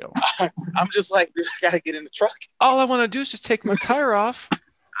scenario. I'm just like, dude, I got to get in the truck. All I want to do is just take my tire off.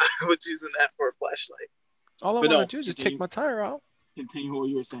 I was using that for a flashlight. All I want to do is just take my tire out. Continue what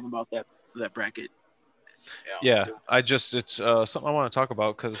you were saying about that bracket. Yeah, it's something I want to talk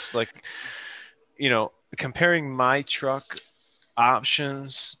about, because, comparing my truck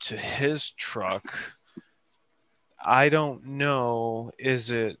options to his truck, I don't know,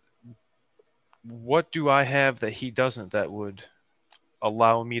 what do I have that he doesn't that would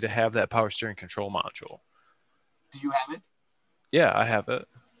allow me to have that power steering control module. Do you have it? Yeah, I have it.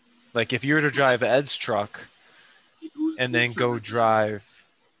 Like if you were to drive Ed's truck and then go drive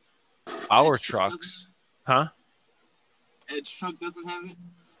our trucks, huh? Ed's truck doesn't have it?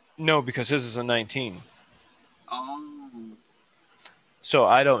 No, because his is a 19. Oh. So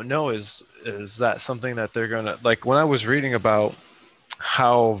I don't know, is that something that they're gonna, like when I was reading about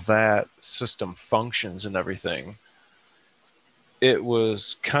how that system functions and everything, it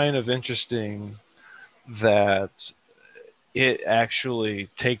was kind of interesting that it actually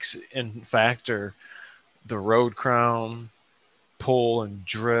takes in factor the road crown, pull and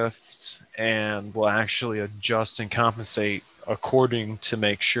drift, and will actually adjust and compensate according to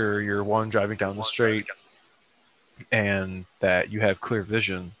make sure you're one driving down the straight and that you have clear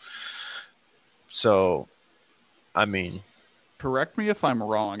vision. So, I mean, Correct me if I'm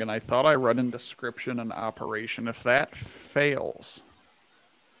wrong, and I thought I read in description and operation, if that fails,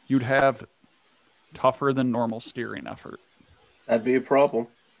 you'd have tougher than normal steering effort. That'd be a problem.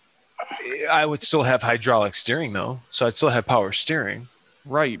 I would still have hydraulic steering though, so I'd still have power steering.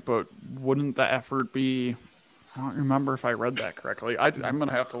 Right, but wouldn't the effort be... I don't remember if I read that correctly. I'm going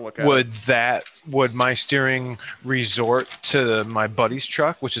to have to look at it. Would my steering resort to my buddy's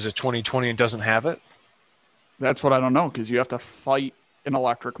truck, which is a 2020 and doesn't have it? That's what I don't know, because you have to fight an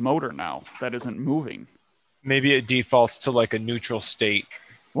electric motor now that isn't moving. Maybe it defaults to like a neutral state.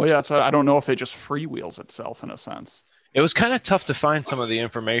 Well, yeah, so I don't know if it just freewheels itself in a sense. It was kind of tough to find some of the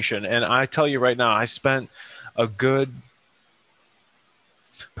information. And I tell you right now, I spent a good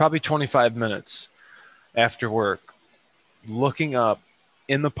probably 25 minutes after work looking up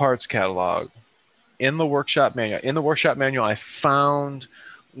in the parts catalog, in the workshop manual. In the workshop manual, I found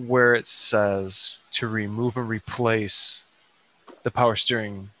where it says to remove and replace the power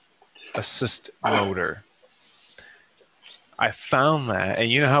steering assist motor. I found that, and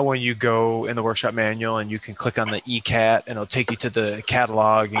you know how when you go in the workshop manual and you can click on the ECAT and it'll take you to the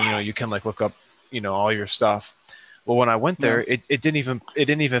catalog, and you can like look up all your stuff. Well, when I went there, it didn't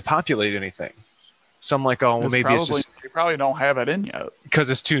even populate anything. So I'm like, oh, well, maybe it's just you probably don't have it in yet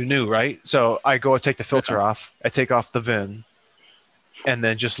because it's too new, right? So I go and take the filter off, I take off the VIN, and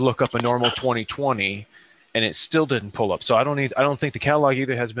then just look up a normal 2020, and it still didn't pull up. So I don't think the catalog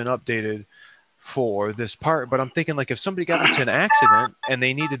either has been updated for this part. But I'm thinking, like, if somebody got into an accident and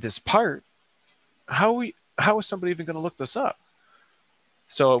they needed this part, how is somebody even going to look this up?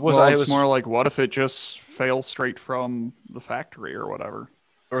 So it was. Well, it it's was more like, what if it just fails straight from the factory or whatever?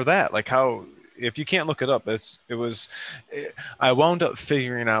 Or that, like, how if you can't look it up, I wound up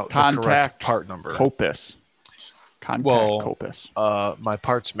figuring out the correct part number. Copus. Copus. My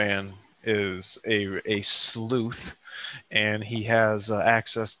parts man is a sleuth, and he has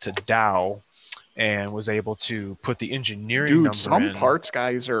access to Dow, and was able to put the engineering number in. Some parts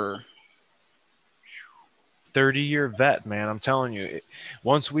guys are 30-year vet, man. I'm telling you,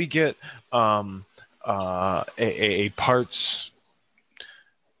 once we get a parts,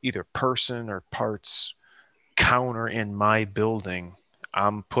 either person or parts counter in my building,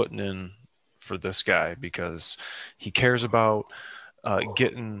 I'm putting in for this guy because he cares about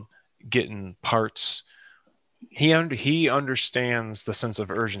getting parts. He understands the sense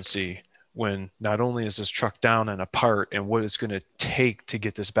of urgency when not only is this truck down and apart and what it's going to take to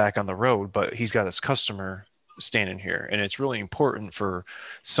get this back on the road, but he's got his customer standing here. And it's really important for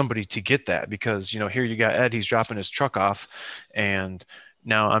somebody to get that because, here you got Ed, he's dropping his truck off, and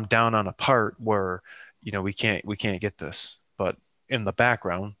now I'm down on a part where, we can't get this. But in the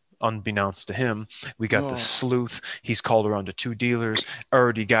background, unbeknownst to him, we got the sleuth. He's called around to 2 dealers,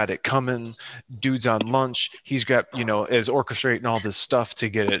 already got it coming. Dude's on lunch. He's got, is orchestrating all this stuff to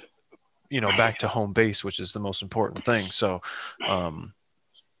get it, back to home base, which is the most important thing. So,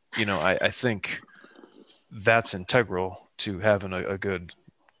 I think that's integral to having a good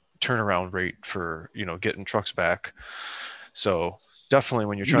turnaround rate for, getting trucks back. So definitely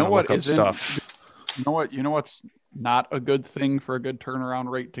when you're trying to look up stuff. You know what's not a good thing for a good turnaround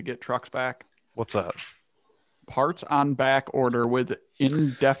rate to get trucks back? What's that? Parts on back order with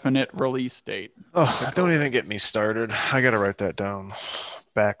indefinite release date. Oh, don't even get me started. I got to write that down.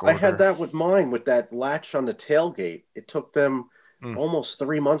 Back order. I had that with mine, with that latch on the tailgate. It took them almost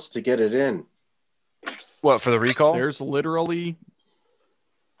 3 months to get it in. What, for the recall? There's literally...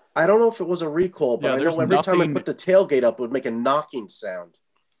 I don't know if it was a recall, but I know every time I put the tailgate up, it would make a knocking sound.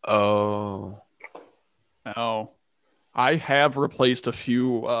 Oh. I have replaced a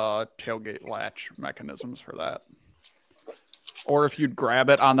few tailgate latch mechanisms for that. Or if you'd grab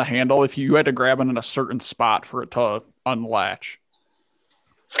it on the handle, if you had to grab it in a certain spot for it to unlatch.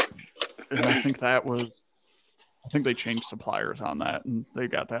 And I think that was I think they changed suppliers on that and they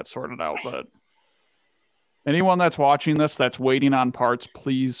got that sorted out. But anyone that's watching this that's waiting on parts,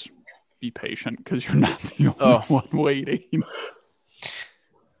 please be patient because you're not the only one waiting.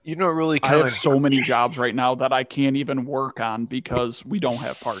 You know, really I kind have so many jobs right now that I can't even work on because we don't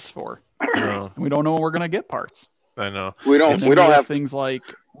have parts for. No, And we don't know when we're going to get parts. I know. We don't have things like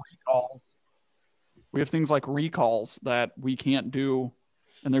recalls. We have things like recalls that we can't do,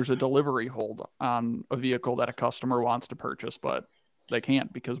 and there's a delivery hold on a vehicle that a customer wants to purchase, but they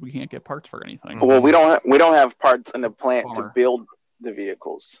can't because we can't get parts for anything. Well, we don't have parts in the plant Bummer. to build the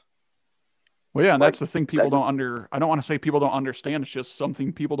vehicles. Well, yeah, and Like, that's the thing people I don't want to say people don't understand. It's just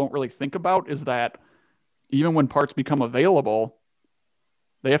something people don't really think about is that even when parts become available,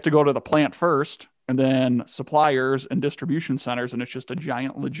 they have to go to the plant first and then suppliers and distribution centers, and it's just a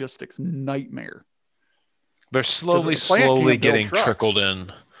giant logistics nightmare. They're slowly getting trickled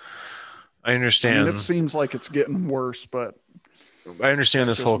in. I understand. I mean, it seems like it's getting worse, but I understand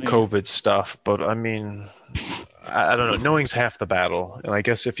this whole COVID stuff, but I mean, I don't know. Knowing's half the battle, and I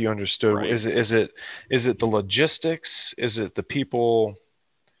guess if you understood, right. is it the logistics? Is it the people?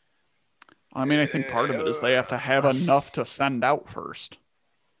 I mean, I think part of it is they have to have enough to send out first.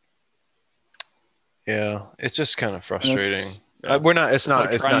 Yeah, it's just kind of frustrating. We're not. It's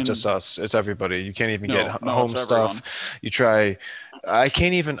not just us. It's everybody. You can't even get home stuff. You try. I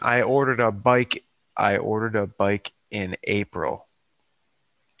can't even. I ordered a bike in April.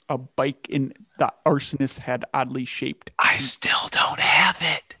 A bike in the arsonist had oddly shaped. I still don't have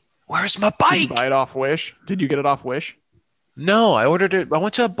it. Where's my bike? Did you buy it off Wish? Did you get it off Wish? No, I ordered it. I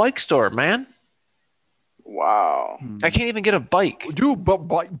went to a bike store, man. Wow. I can't even get a bike. Dude,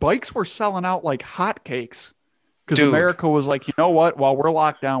 but bikes were selling out like hotcakes. Because America was like, you know what? While we're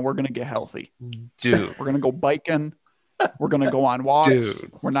locked down, we're going to get healthy. Dude. We're going to go biking. We're going to go on walks.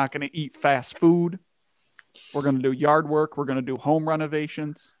 Dude. We're not going to eat fast food. We're going to do yard work. We're going to do home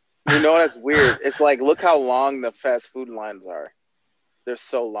renovations. You know that's weird? It's like, look how long the fast food lines are. They're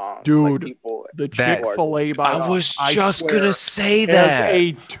so long. Dude, like the Chick-fil-A by I was just going to say that.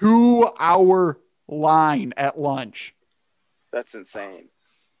 A 2-hour line at lunch. That's insane.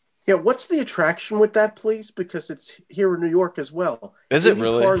 Yeah, what's the attraction with that, please? Because it's here in New York as well. Is it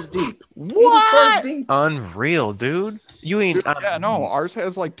really? 80 cars deep. What? 80 cars deep. Unreal, dude. You ain't. Yeah, no. Ours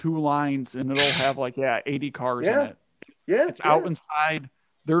has like 2 lines, and it'll have like 80 cars in it. Yeah, it's out inside.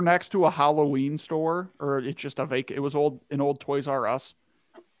 They're next to a Halloween store, or it's just a vacant. It was an old Toys R Us,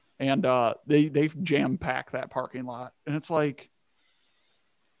 and they've jam packed that parking lot, and it's like,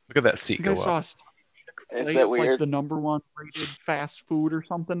 look at that seat go up. Is that weird? Like the #1 rated fast food or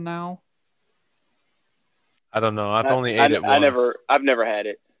something now. I don't know. I've only ate it once. I've never had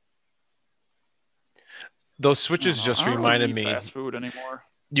it. Those switches just reminded me. Fast food anymore.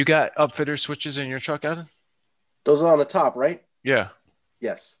 You got upfitter switches in your truck, Adam? Those are on the top, right? Yeah.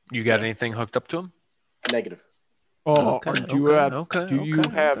 Yes. You got anything hooked up to them? Negative. Oh, do you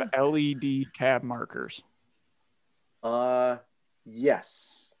have LED cab markers?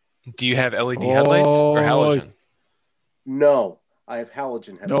 Yes. Do you have LED headlights or halogen? No, I have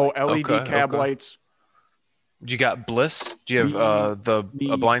halogen headlights. No LED cab lights. Do you got bliss? Do you have a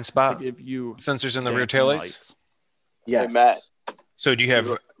blind spot sensors in the rear taillights? Yes. Hey, Matt. So do you have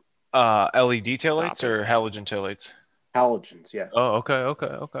LED taillights or halogen taillights? Halogens, yes. Oh,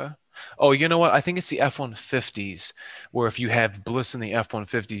 okay. Oh, you know what? I think it's the F-150s, where if you have bliss in the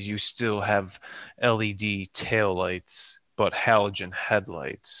F-150s, you still have LED taillights, but halogen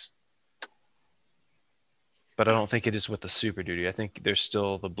headlights. But I don't think it is with the Super Duty. I think there's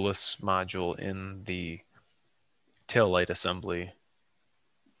still the bliss module in the taillight assembly,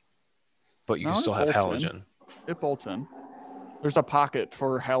 but you can still have halogen. It bolts in. There's a pocket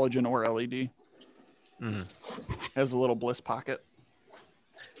for halogen or LED. Has a little bliss pocket.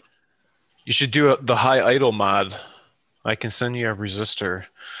 You should do the high idle mod. I can send you a resistor,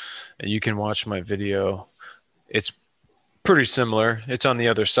 and you can watch my video. It's pretty similar. It's on the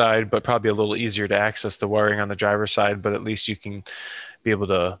other side, but probably a little easier to access the wiring on the driver's side. But at least you can be able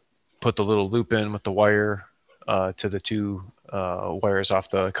to put the little loop in with the wire to the 2 wires off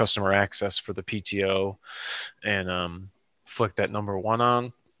the customer access for the PTO, and flick that #1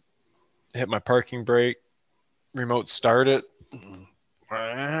 on. Hit my parking brake, remote start it,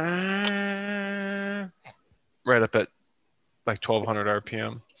 right up at like 1200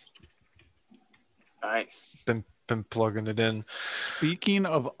 RPM. Nice. Been plugging it in. Speaking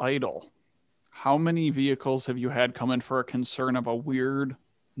of idle, how many vehicles have you had come in for a concern of a weird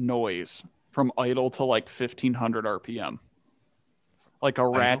noise from idle to like 1500 RPM? Like a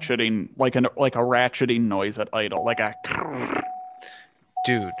ratcheting, like a ratcheting noise at idle, like a.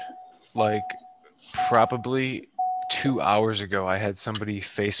 Dude, like probably 2 hours ago, I had somebody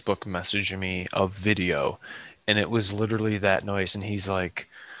Facebook message me a video, and it was literally that noise. And he's like,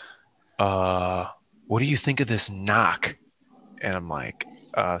 what do you think of this knock? And I'm like,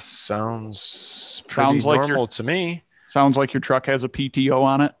 sounds pretty Sounds like your normal to me. sounds like your truck has a PTO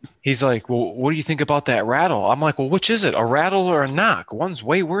on it. He's like, well, what do you think about that rattle? I'm like, well, which is it, a rattle or a knock? One's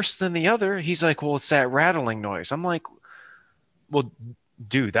way worse than the other. He's like, well, it's that rattling noise. I'm like, well,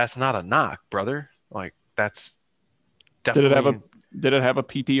 dude, that's not a knock, brother. Like, that's Did it have a definitely Did it have a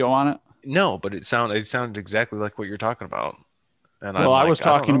PTO on it? no, but it sounded exactly like what you're talking about. And I'm Well, I like, was I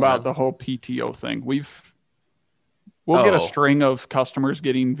don't talking know, about man. the whole PTO thing. We'll get a Oh, string of customers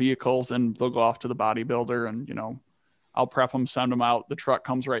getting vehicles, and they'll go off to the bodybuilder, and I'll prep them, send them out. The truck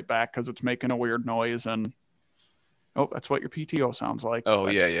comes right back because it's making a weird noise, and oh, that's what your PTO sounds like. oh,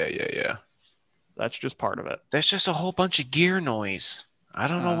 That's, yeah. that's just part of it. That's just a whole bunch of gear noise. I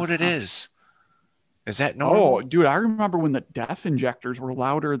don't know what it Uh-huh. is. Is that Oh, normal? dude, I remember when the DEF injectors were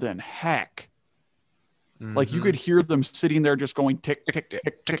louder than heck. Like you Mm-hmm. could hear them sitting there just going tick, tick, tick,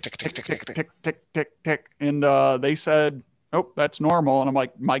 tick, tick, tick, tick, tick, tick, tick, tick. And they said, nope, that's normal. And I'm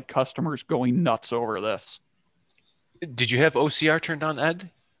like, my customer's going nuts over this. Did you have OCR turned on,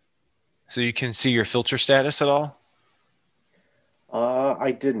 Ed? So you can see your filter status at all?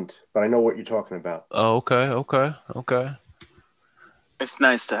 I didn't, but I know what you're talking about. Oh, okay. It's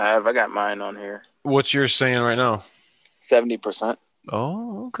nice to have. I got mine on here. What's yours saying right now? 70%.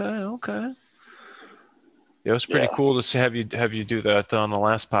 Oh, okay. Yeah, it was pretty Yeah. cool to have you do that on the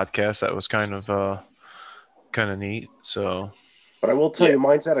last podcast. That was kind of neat. So, But I will tell Yeah. you,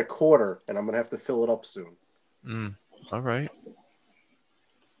 mine's at a quarter, and I'm gonna have to fill it up soon. all right.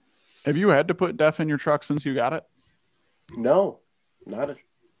 Have you had to put DEF in your truck since you got it? No, not a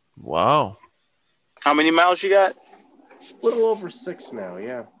Wow. How many miles you got? little over 6 now.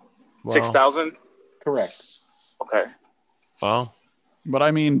 Yeah, Wow. 6,000? correct. Okay. Wow. But I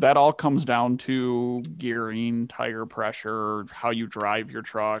mean, that all comes down to gearing, tire pressure, how you drive your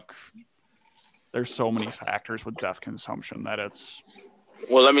truck. There's so many factors with DEF consumption that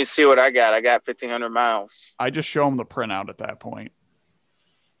Well, let me see what I got. I got 1,500 miles. I just show them the printout at that point.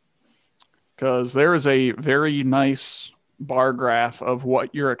 Because there is a very nice bar graph of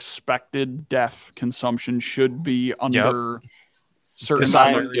what your expected DEF consumption should be under certain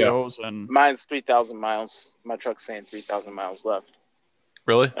Decided, scenarios. And Mine's 3,000 miles. My truck's saying 3,000 miles left,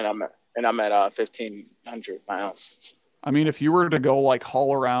 Really? and I'm at 1,500 miles. I mean, if you were to go like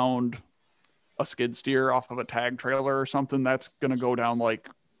haul around a skid steer off of a tag trailer or something, that's going to go down like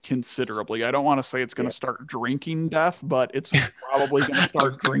considerably. I don't want to say it's going to start drinking DEF, but it's probably going to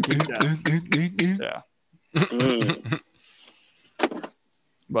start drinking DEF. Yeah. Mm.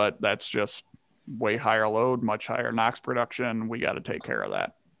 But that's just way higher load, much higher NOx production. We got to take care of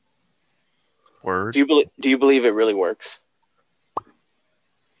that. Word. Do you believe it really works?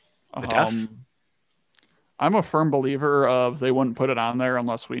 The DEF? I'm a firm believer of they wouldn't put it on there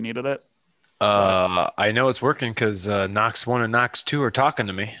unless we needed it. I know it's working because Knox 1 and Knox 2 are talking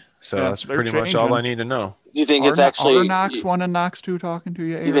to me. So Yeah, that's they're pretty much all changing. I need to know. You think Are, it's actually are NOx 1 and NOx 2 talking to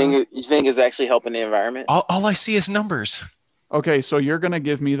you? you think it's actually helping the environment? All I see is numbers. Okay, so you're going to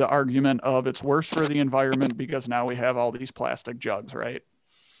give me the argument of it's worse for the environment because now we have all these plastic jugs, right?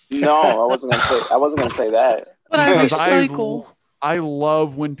 No, I wasn't gonna say that. But I Because recycle. I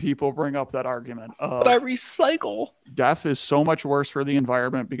love when people bring up that argument of But I recycle. DEF is so much worse for the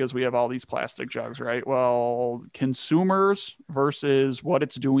environment because we have all these plastic jugs, right? Well, consumers versus what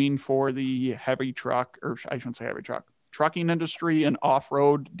it's doing for the heavy truck, or I shouldn't say heavy truck, trucking industry and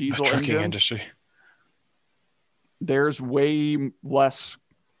off-road The diesel trucking engines. industry. There's way less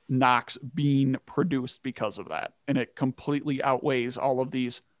NOx being produced because of that. And it completely outweighs all of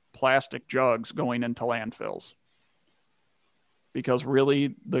these plastic jugs going into landfills. Because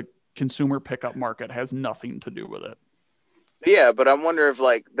really, the consumer pickup market has nothing to do with it. Yeah, but I wonder if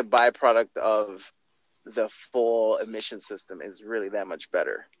like the byproduct of the full emission system is really that much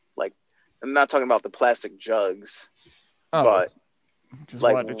better. Like, I'm not talking about the plastic jugs, but Because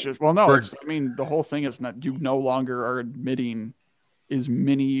like- what? It's just, well, no, We're- it's, I mean, the whole thing is not, you no longer are admitting is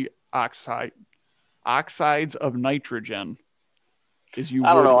mini oxides of nitrogen. Is you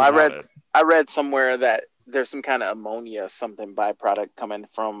I don't would know. without it. I read somewhere that there's some kind of ammonia something byproduct coming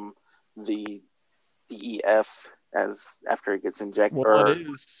from the DEF as after it gets injected. Well, it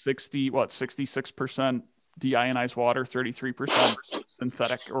is 66% deionized water, 33%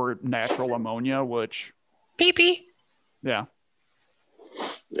 synthetic or natural ammonia, which Pee-pee. yeah.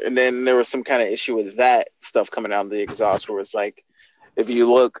 And then there was some kind of issue with that stuff coming out of the exhaust where it's like, if you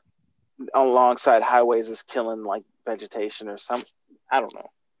look alongside highways, it's killing like vegetation or something. I don't know.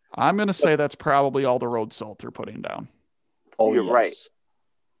 I'm going to say that's probably all the road salt they're putting down. Oh, You're right. yes.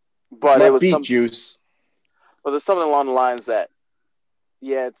 But It's it not was beet juice. but there's something along the lines that,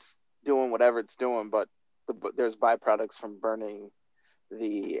 yeah, it's doing whatever it's doing, but there's byproducts from burning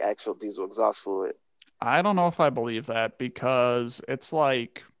the actual diesel exhaust fluid. I don't know if I believe that because it's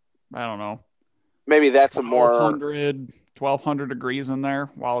like, I don't know, Maybe that's a more 1200 degrees in there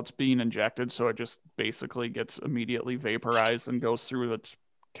while it's being injected. So it just basically gets immediately vaporized and goes through the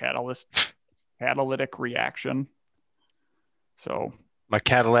catalytic reaction. So, My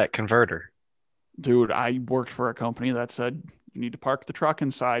Cadillac converter. dude, I worked for a company that said you need to park the truck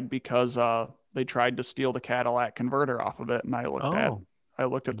inside because they tried to steal the Cadillac converter off of it. And I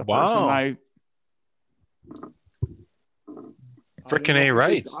looked at the person and Wow. Frickin' A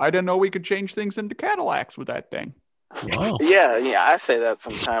right. I didn't know we could change things into Cadillacs with that thing. Wow. Yeah, I say that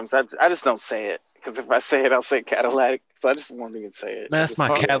sometimes. I just don't say it because if I say it, I'll say Cadillac. So I just won't even say it. Man, that's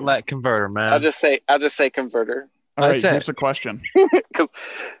my Cadillac converter, man. I'll just say converter. All right, That's it. here's a question. Because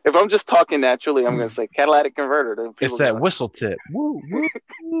if I'm just talking naturally, I'm going to say catalytic converter. Then It's that whistle tip. Woo, woo,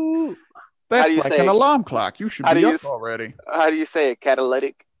 woo. That's like an alarm clock. You should be up already. How do you say it?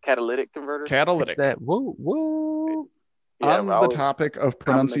 Catalytic converter? Catalytic. It's that woo, woo. Yeah, On the topic of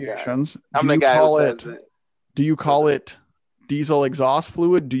pronunciations, I'm the guy who says it. Do you call it diesel exhaust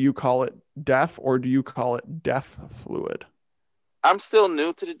fluid? Do you call it DEF or do you call it DEF fluid? I'm still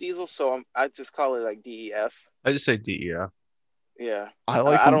new to the diesel, so I just call it like DEF. I just say DEF. Yeah. I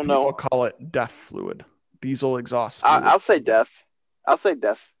like when people call it DEF fluid, diesel exhaust fluid. I'll say DEF. I'll say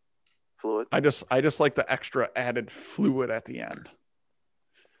DEF fluid. I just like the extra added fluid at the end.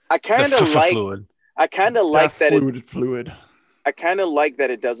 I kind of like fluid. I kind of like that fluid. I kind of like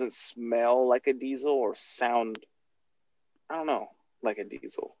that it doesn't smell like a diesel or sound, I don't know, like a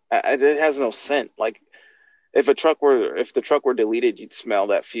diesel. It has no scent. Like if the truck were deleted, you'd smell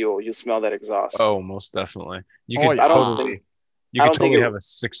that fuel. You smell that exhaust. Oh, most definitely. You Oh, could yeah. totally have a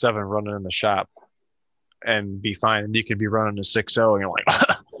 6.7 running in the shop and be fine. And you could be running a 6.0 and you're like,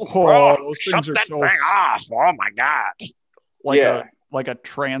 those shut things are that so thing off. Oh my God. Like a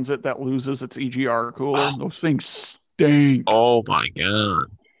Transit that loses its EGR cooler. Those things stink. Oh my God.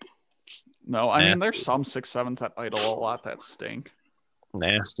 No, I mean there's some 6.7s that idle a lot that stink.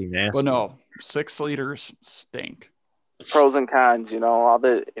 Nasty. But no, 6 liters stink. Pros and cons, all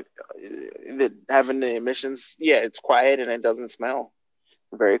the having the emissions. Yeah, it's quiet and it doesn't smell.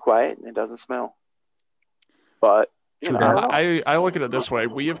 Very quiet and it doesn't smell. But I look at it this way: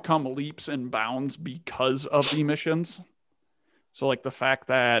 we have come leaps and bounds because of emissions. So, like the fact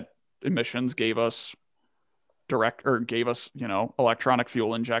that emissions gave us electronic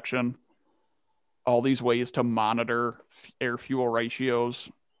fuel injection, all these ways to monitor air fuel ratios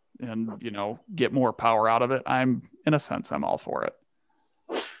and, get more power out of it. In a sense, I'm all for it.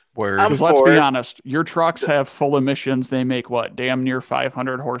 Because let's be honest, your trucks have full emissions. They make what? Damn near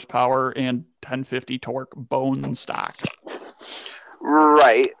 500 horsepower and 1050 torque bone stock.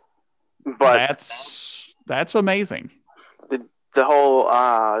 Right. But that's amazing. The whole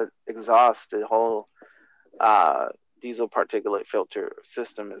exhaust, the whole diesel particulate filter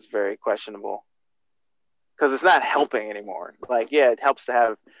system is very questionable because it's not helping anymore. Like, yeah, it helps to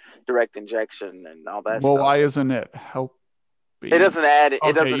have direct injection and all that. Well, stuff. why isn't it helping? It doesn't add.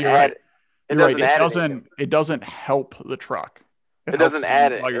 It doesn't add. It doesn't help the truck. It doesn't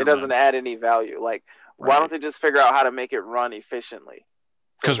add. It doesn't add any value. Like, why don't they just figure out how to make it run efficiently?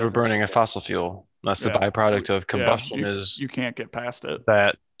 Because we're burning a fossil fuel. That's the byproduct of combustion. You can't get past it.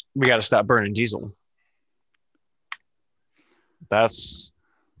 That we got to stop burning diesel. That's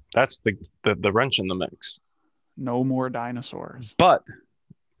the wrench in the mix. No more dinosaurs. But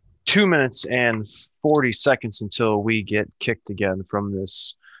 2 minutes and 40 seconds until we get kicked again from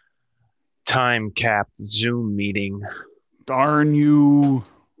this time-capped Zoom meeting. Darn you.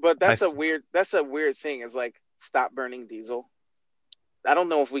 But that's a weird thing. Is like, stop burning diesel. I don't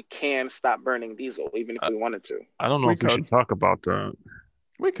know if we can stop burning diesel, even if we wanted to. I don't know if we should talk about that.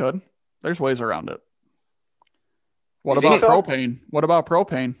 We could. There's ways around it. What about propane? What about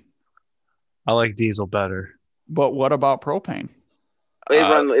propane? I like diesel better. But what about propane?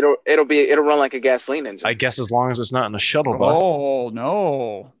 It'll run like a gasoline engine. I guess as long as it's not in a shuttle bus. Oh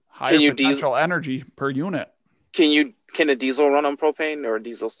no! Higher potential energy per unit. Can a diesel run on propane or a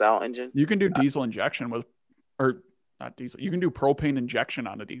diesel style engine? You can do diesel injection not diesel. You can do propane injection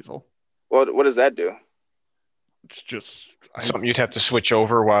on a diesel. What does that do? It's just something you'd have to switch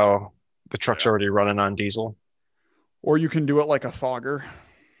over while the truck's already running on diesel. Or you can do it like a fogger.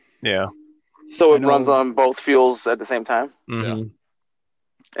 Yeah. So it runs on both fuels at the same time? Mm-hmm. Yeah.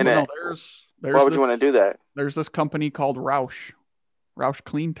 And there's why would you want to do that? There's this company called Roush Roush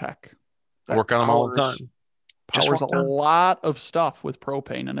Clean Tech. I work on them all the time. Powers a lot of stuff with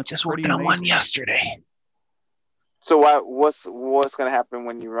propane, and it's just pretty worked on amazing. one yesterday. So what's going to happen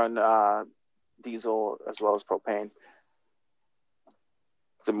when you run diesel as well as propane?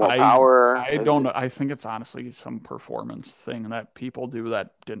 Is it more power? I don't know. I think it's honestly some performance thing that people do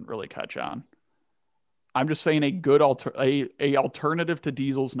that didn't really catch on. I'm just saying a good alternative to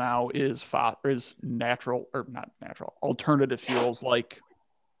diesels now is natural, or not natural, alternative fuels like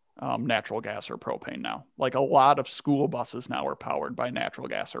natural gas or propane now. Like a lot of school buses now are powered by natural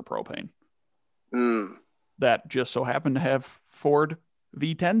gas or propane. That just so happen to have Ford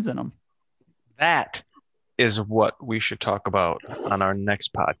V10s in them. That is what we should talk about on our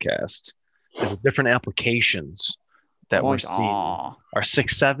next podcast. Is the different applications that we're seeing our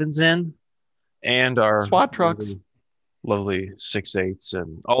 6.7s in, and our SWAT trucks, lovely 6.8s,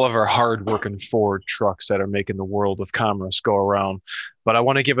 and all of our hard-working Ford trucks that are making the world of commerce go around. But I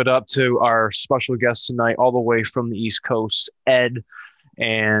want to give it up to our special guest tonight, all the way from the East Coast, Ed,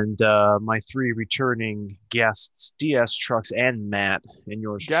 and my 3 returning guests, DS Trucks and Matt. And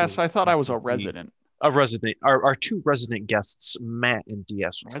yours. Yes, I thought I was a resident. Our 2 resident guests, Matt and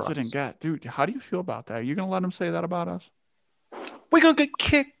DS Trucks. Resident guest, dude. How do you feel about that? Are you gonna let them say that about us? We're gonna get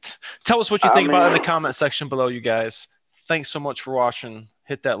kicked. Tell us what you think about it in the comment section below, you guys. Thanks so much for watching.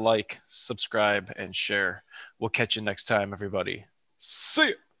 Hit that like, subscribe, and share. We'll catch you next time, everybody. See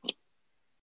ya.